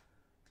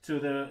to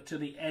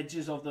the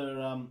edges of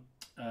the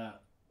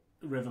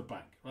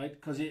riverbank, right?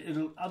 Because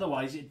it'll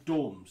otherwise it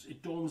domes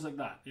like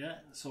that,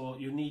 yeah? So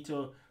you need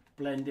to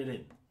blend it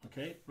in,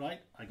 okay?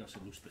 Right? I got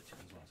some loose bits here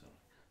as well.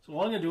 So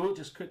all I'm going to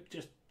do,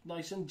 just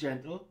nice and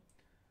gentle,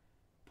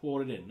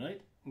 pour it in,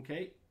 right?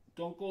 Okay?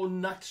 Don't go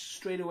nuts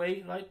straight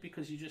away, right?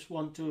 Because you just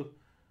want to,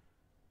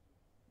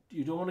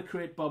 you don't want to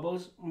create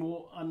bubbles,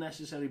 more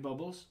unnecessary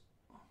bubbles.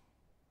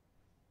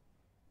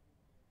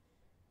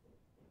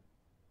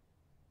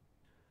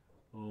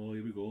 Oh,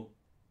 here we go.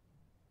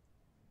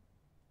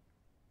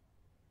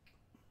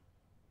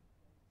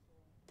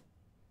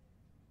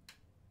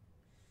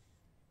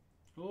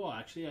 Oh,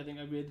 actually, I think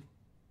I made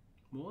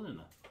more than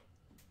that.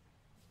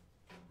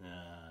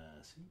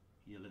 See,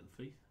 your little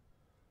faith.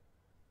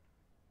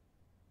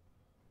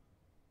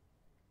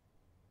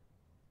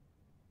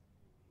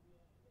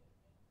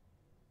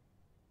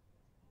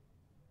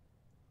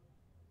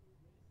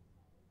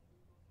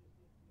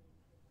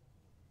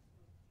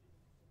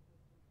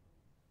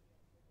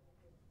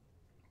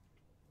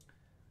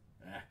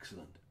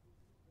 Excellent.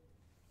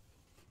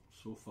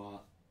 So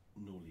far,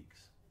 no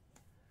leaks.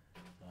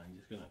 I'm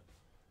just gonna.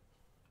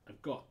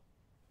 I've got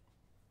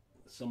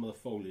some of the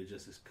foliage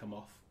has come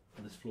off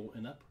and is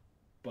floating up,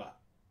 but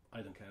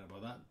I don't care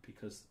about that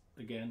because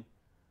again,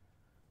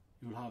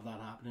 you'll have that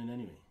happening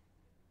anyway.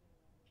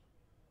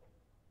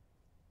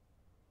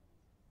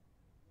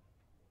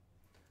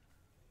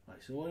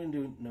 Right. So what I'm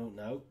doing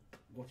now,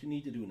 what you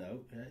need to do now,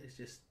 is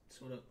just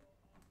sort of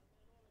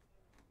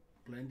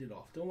blend it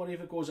off. Don't worry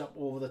if it goes up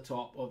over the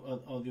top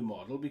of your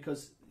model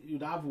because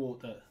you'd have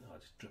water. Oh, I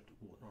just dripped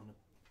water on the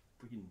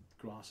freaking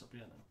grass up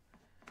here now.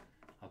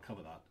 I'll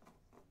cover that.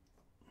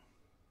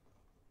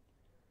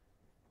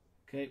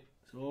 Okay,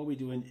 so all we're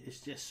doing is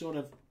just sort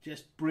of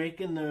just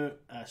breaking the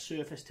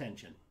surface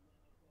tension.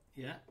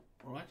 Yeah,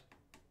 all right.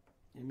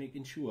 You're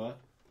making sure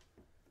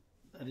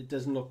that it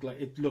doesn't look like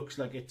it looks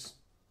like it's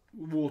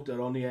water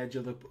on the edge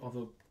of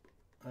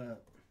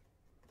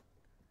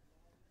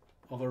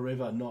a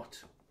river,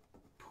 not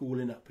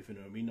pooling up, if you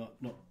know what I mean,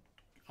 not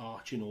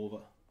arching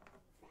over.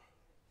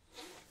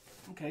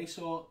 Okay,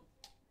 so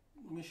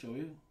let me show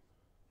you.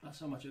 That's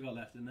how much I got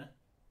left in there.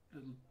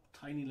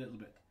 Tiny little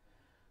bit.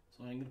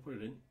 So I'm going to put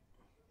it in.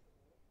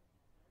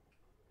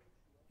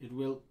 It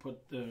will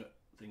put the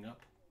thing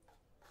up.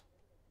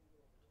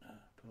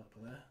 Put up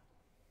there.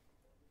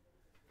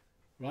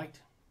 Right,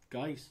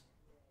 guys.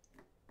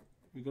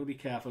 We've got to be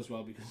careful as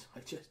well because I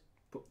just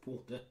put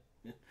water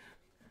in.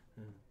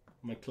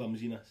 My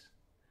clumsiness.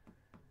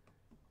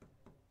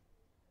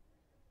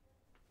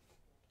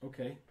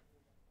 Okay.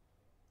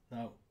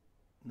 Now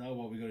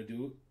what we're going to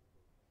do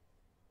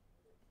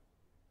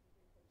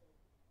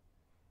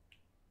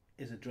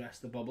is address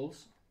the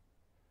bubbles.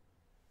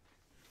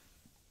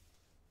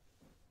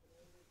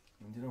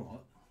 And you know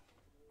what?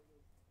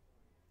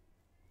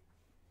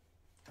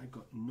 I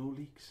got no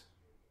leaks.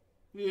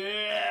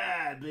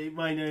 Yeah, babe,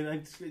 mine.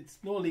 It's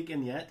no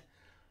leaking yet,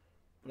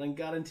 but I can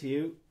guarantee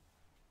you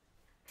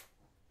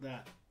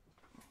that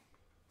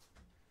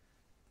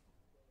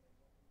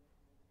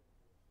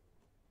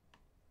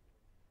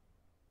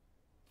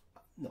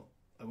no,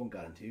 I won't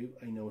guarantee you.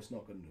 I know it's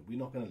not going to. We're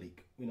not going to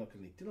leak. We're not going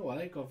to leak. Do you know what?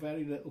 I've got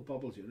very little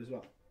bubbles here as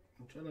well.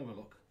 I'm trying to have a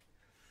look.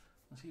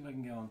 Let's see if I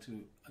can get on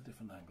to a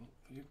different angle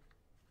for you.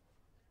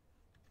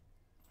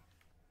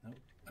 No,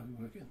 are we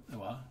working?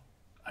 No, are.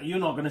 You're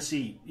not going to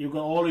see.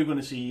 All you're going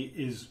to see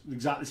is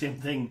exactly the same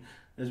thing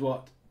as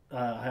what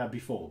I had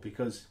before.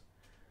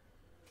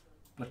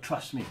 But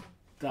trust me,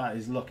 that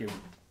is looking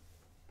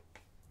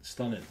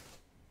stunning.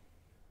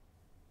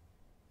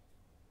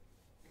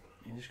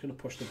 I'm just going to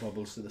push the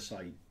bubbles to the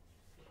side.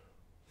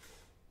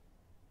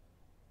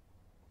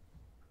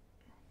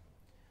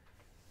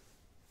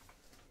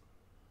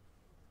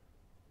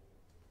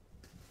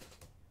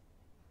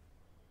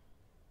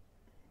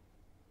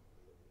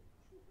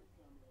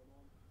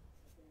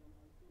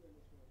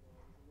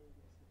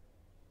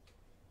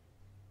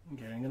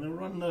 Okay, I'm going to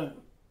run this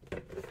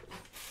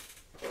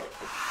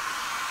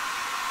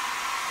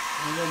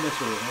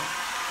over.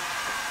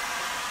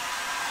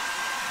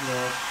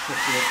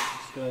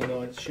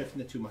 No, it's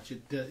shifting it too much.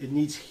 It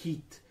needs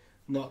heat,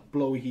 not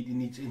blowy heat. It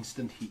needs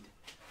instant heat.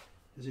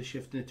 This is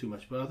shifting it too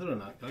much. But other than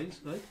that,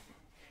 guys, right?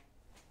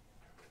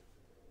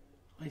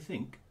 I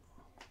think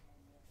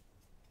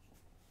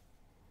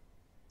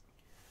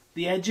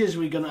The edges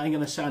I'm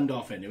gonna sand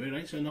off anyway,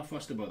 right? So I'm not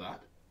fussed about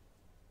that.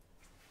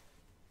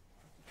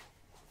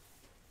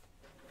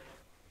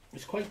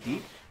 It's quite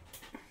deep.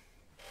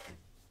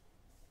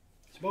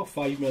 It's about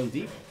 5 mil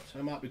deep, so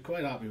I'm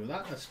quite happy with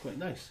that. That's quite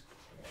nice.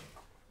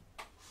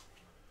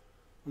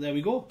 And there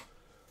we go.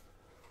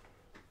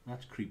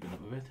 That's creeping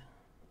up a bit.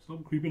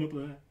 Stop creeping up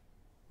there.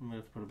 I'm gonna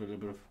have to put a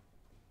bit of.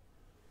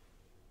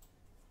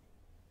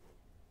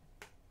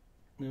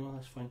 No,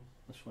 that's fine.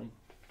 That's fine.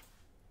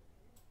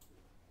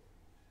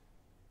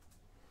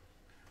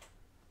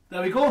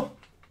 There we go.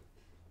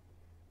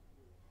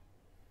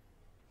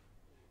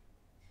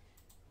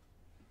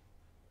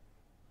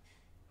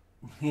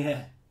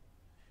 Yeah.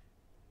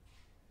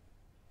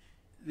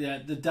 Yeah,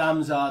 the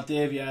dams are,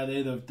 Dave, yeah,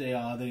 they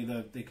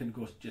can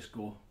just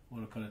go, what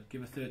do I call it,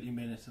 give it 30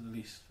 minutes at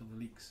least for the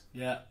leaks.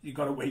 Yeah, you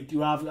got to wait,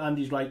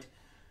 Andy's right.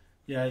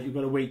 Yeah, you've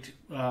got to wait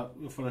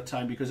for a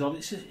time, because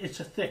obviously it's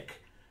a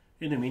thick,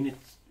 you know what I mean,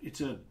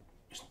 it's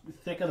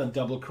thicker than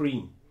double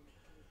cream.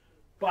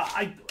 But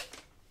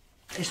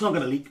it's not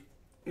going to leak.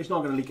 It's not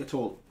going to leak at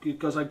all,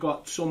 because I've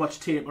got so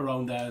much tape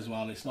around there as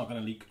well. It's not going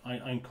to leak.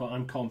 I'm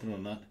confident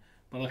on that.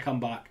 But I'll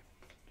come back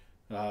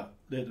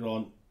later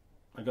on.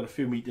 I've got a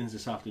few meetings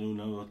this afternoon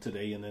or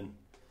today, and then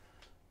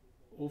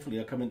hopefully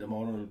I'll come in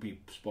tomorrow and it'll be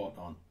spot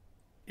on.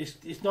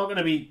 It's not going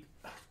to be.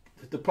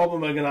 The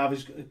problem I'm going to have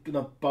is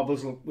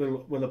bubbles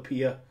will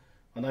appear,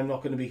 and I'm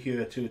not going to be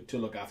here to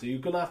look after. You're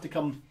going to have to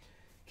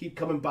keep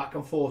coming back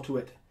and forth to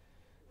it,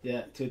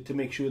 yeah, to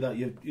make sure that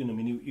you're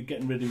you're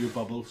getting rid of your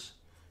bubbles.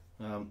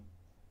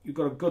 You've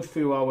got a good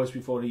few hours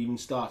before it even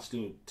starts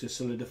to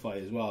solidify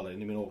as well,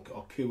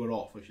 or cure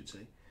off, I should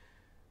say.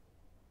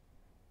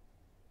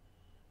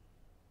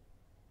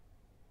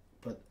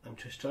 But I'm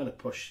just trying to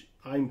push.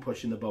 I'm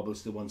pushing the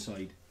bubbles to one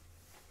side.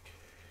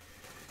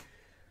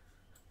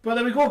 But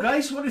there we go,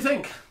 guys. What do you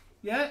think?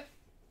 Yeah.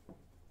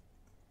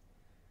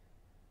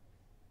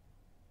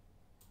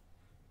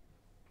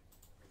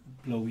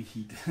 Blowy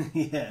heat.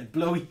 Yeah,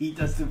 blowy heat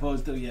as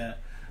opposed to, yeah.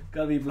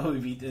 Gotta be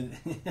blowy heat.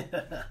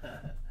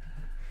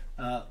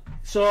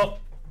 So,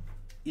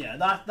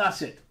 yeah,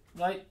 that's it,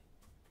 right?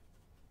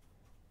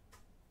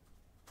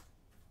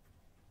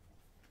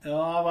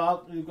 Oh,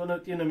 well, you're gonna,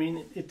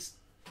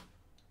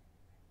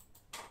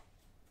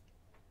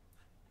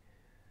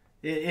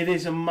 it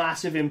is a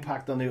massive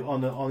impact on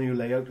your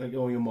layout, like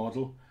on your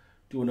model,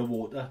 doing the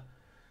water.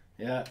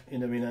 Yeah, I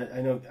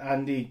know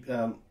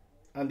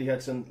Andy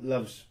Hudson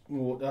loves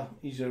water.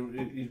 He's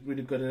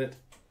really good at it.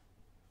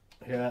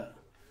 Yeah.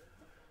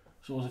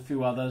 So there's a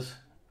few others.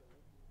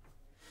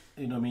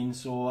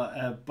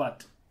 So,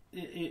 but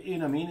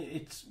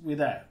we're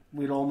there.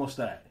 We're almost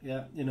there.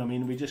 Yeah,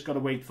 we just got to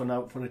wait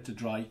for it to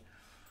dry.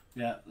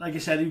 Yeah, like I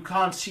said, you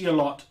can't see a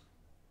lot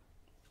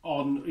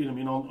on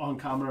on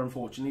camera,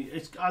 unfortunately.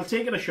 I'll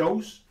take it at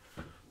shows.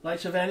 Right,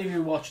 so if any of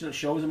you watching at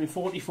shows,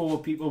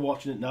 44 people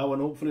watching it now,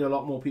 and hopefully a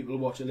lot more people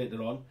will watch it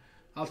later on.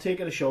 I'll take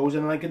it at shows,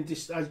 and I'll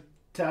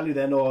tell you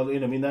then,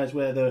 there's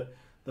where the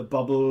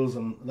bubbles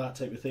and that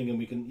type of thing,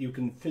 and you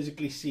can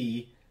physically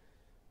see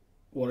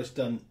what it's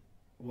done,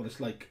 what it's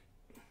like.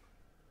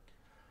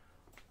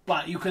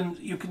 But you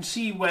can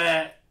see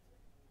where,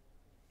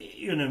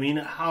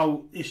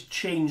 how it's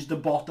changed the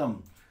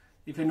bottom.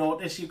 If you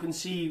notice, you can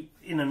see,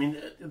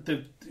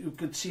 you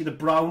could see the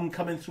brown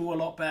coming through a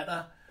lot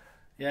better.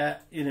 Yeah,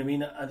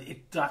 and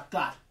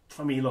that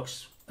for me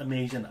looks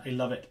amazing. I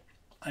love it.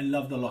 I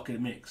love the look it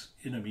makes.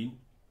 That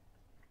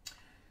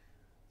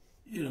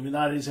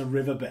is a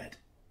riverbed.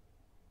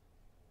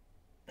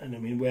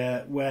 And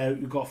where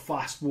you've got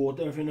fast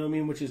water, if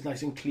which is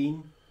nice and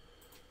clean.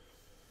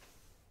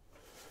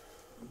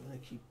 I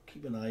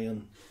keep an eye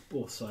on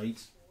both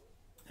sides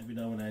every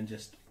now and then,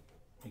 just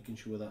making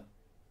sure that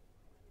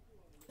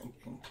I'm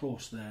getting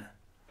close there.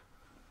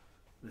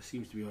 But it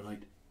seems to be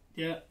alright.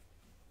 Yeah,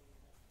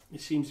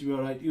 it seems to be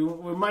alright.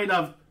 We might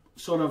have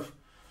sort of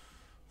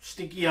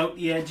sticky out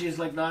the edges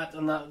like that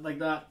and that, like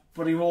that,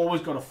 but you've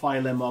always got to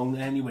file them on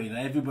anyway.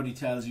 Everybody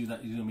tells you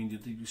that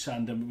you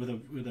sand them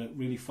with a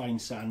really fine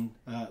sand,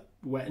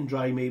 wet and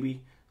dry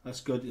maybe.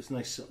 That's good. It's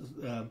nice,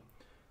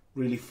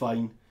 really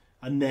fine,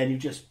 and then you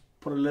just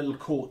put a little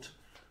coat.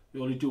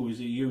 All you do is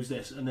you use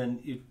this, and then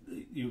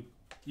you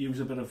use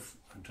a bit of.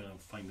 I'm trying to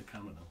find the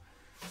camera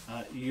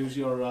now. You use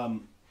your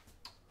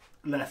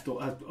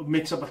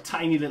mix up a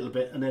tiny little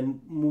bit, and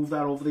then move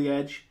that over the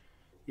edge.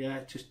 Yeah,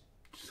 just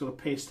sort of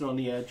paste it on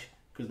the edge,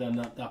 because then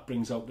that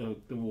brings out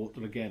the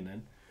water again.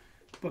 Then,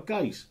 but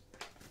guys,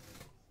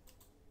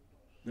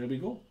 there we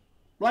go.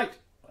 Right,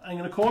 I'm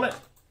going to call it.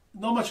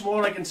 Not much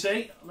more I can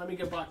say. Let me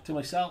get back to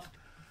myself.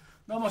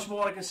 Not much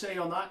more I can say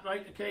on that,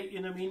 right? Okay,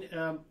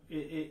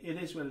 it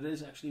is what it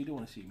is. Actually, you don't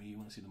want to see me, you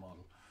want to see the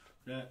model.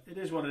 It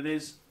is what it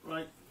is,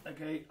 right?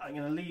 Okay, I'm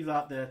going to leave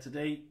that there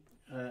today.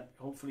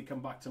 Hopefully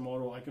come back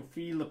tomorrow. I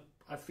feel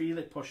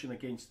it pushing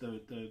against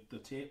the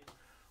tape,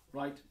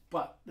 right?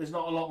 But there's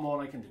not a lot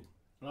more I can do,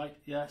 right?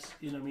 Yes,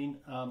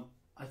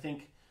 I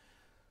think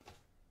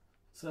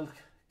still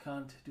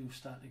Can't do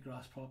static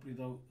grass properly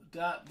though.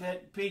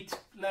 Pete,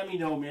 let me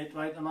know, mate,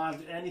 right? And I'll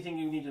do anything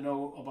you need to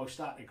know about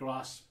static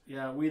grass.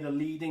 Yeah, we're the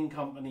leading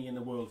company in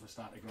the world for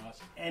static grass.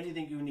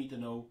 Anything you need to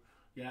know,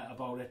 yeah,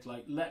 about it,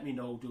 like, let me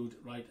know, dude,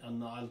 right?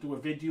 And I'll do a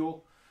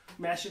video.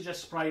 Message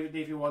us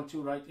privately if you want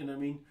to, right? You know what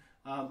I mean?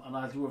 And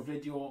I'll do a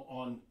video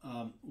on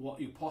what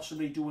you're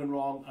possibly doing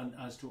wrong and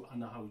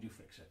how you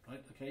fix it,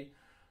 right? Okay.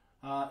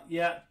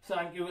 Yeah,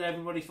 thank you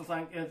everybody for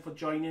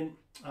joining.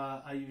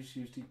 I use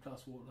Deep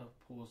Cast Water,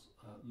 pours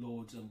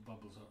loads and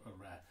bubbles are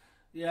rare.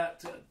 Yeah,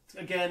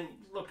 again,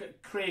 look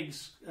at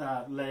Craig's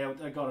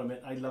layout. I gotta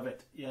admit, I love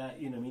it. Yeah,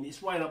 you know what I mean.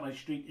 It's right up my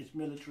street. It's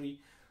military,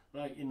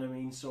 right? You know what I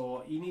mean.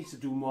 So he needs to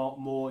do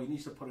more. He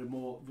needs to put in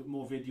more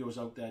videos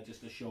out there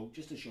just to show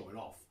it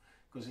off,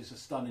 because it's a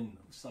stunning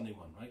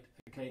one, right?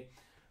 Okay.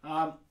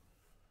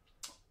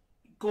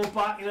 Go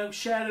back, you know,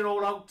 share it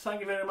all out.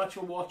 Thank you very much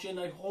for watching.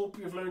 I hope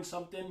you've learned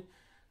something.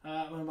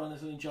 Man,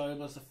 it's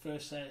enjoyable as the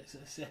first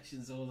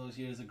sessions all those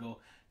years ago.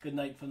 Good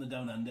night from the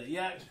down under.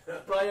 Yeah,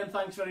 Brian,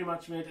 thanks very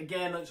much, mate.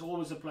 Again, it's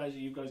always a pleasure.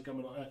 You guys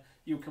coming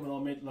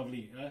on, mate.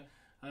 Lovely.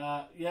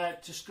 Yeah,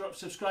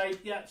 subscribe.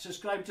 Yeah,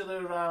 subscribe to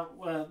their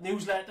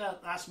newsletter.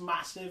 That's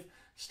massive.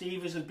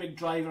 Steve is a big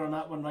driver on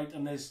that one, right?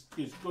 And there's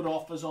good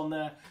offers on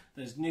there.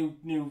 There's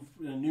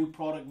new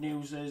product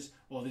newses,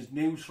 or there's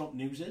news from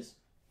newses.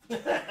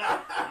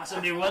 That's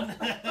a new one.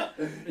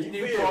 There's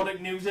new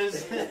product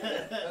newses.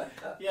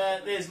 Yeah,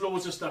 there's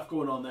loads of stuff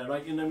going on there,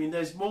 right? You know what I mean?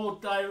 There's more.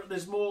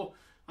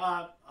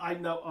 I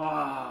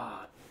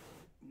know.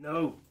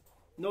 No,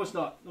 it's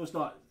not. No, it's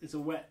not. It's a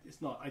wet.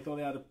 It's not. I thought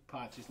they had a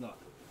patch. It's not.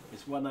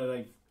 It's one that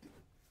I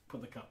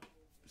put the cup.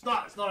 It's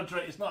not. It's not a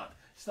drink. It's not.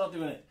 It's not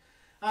doing it.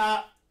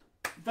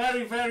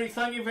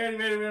 Thank you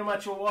very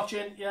much for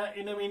watching. Yeah,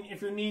 you know what I mean?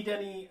 If you need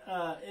any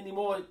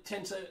more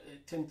tints,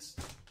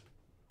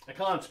 I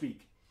can't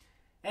speak.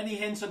 Any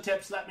hints or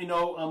tips, let me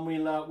know, and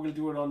we'll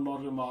do it on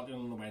Model and Martyn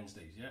on the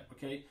Wednesdays. Yeah,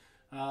 okay.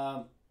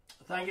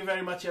 Thank you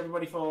very much,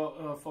 everybody,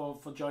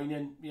 for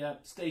joining. Yeah,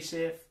 stay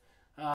safe.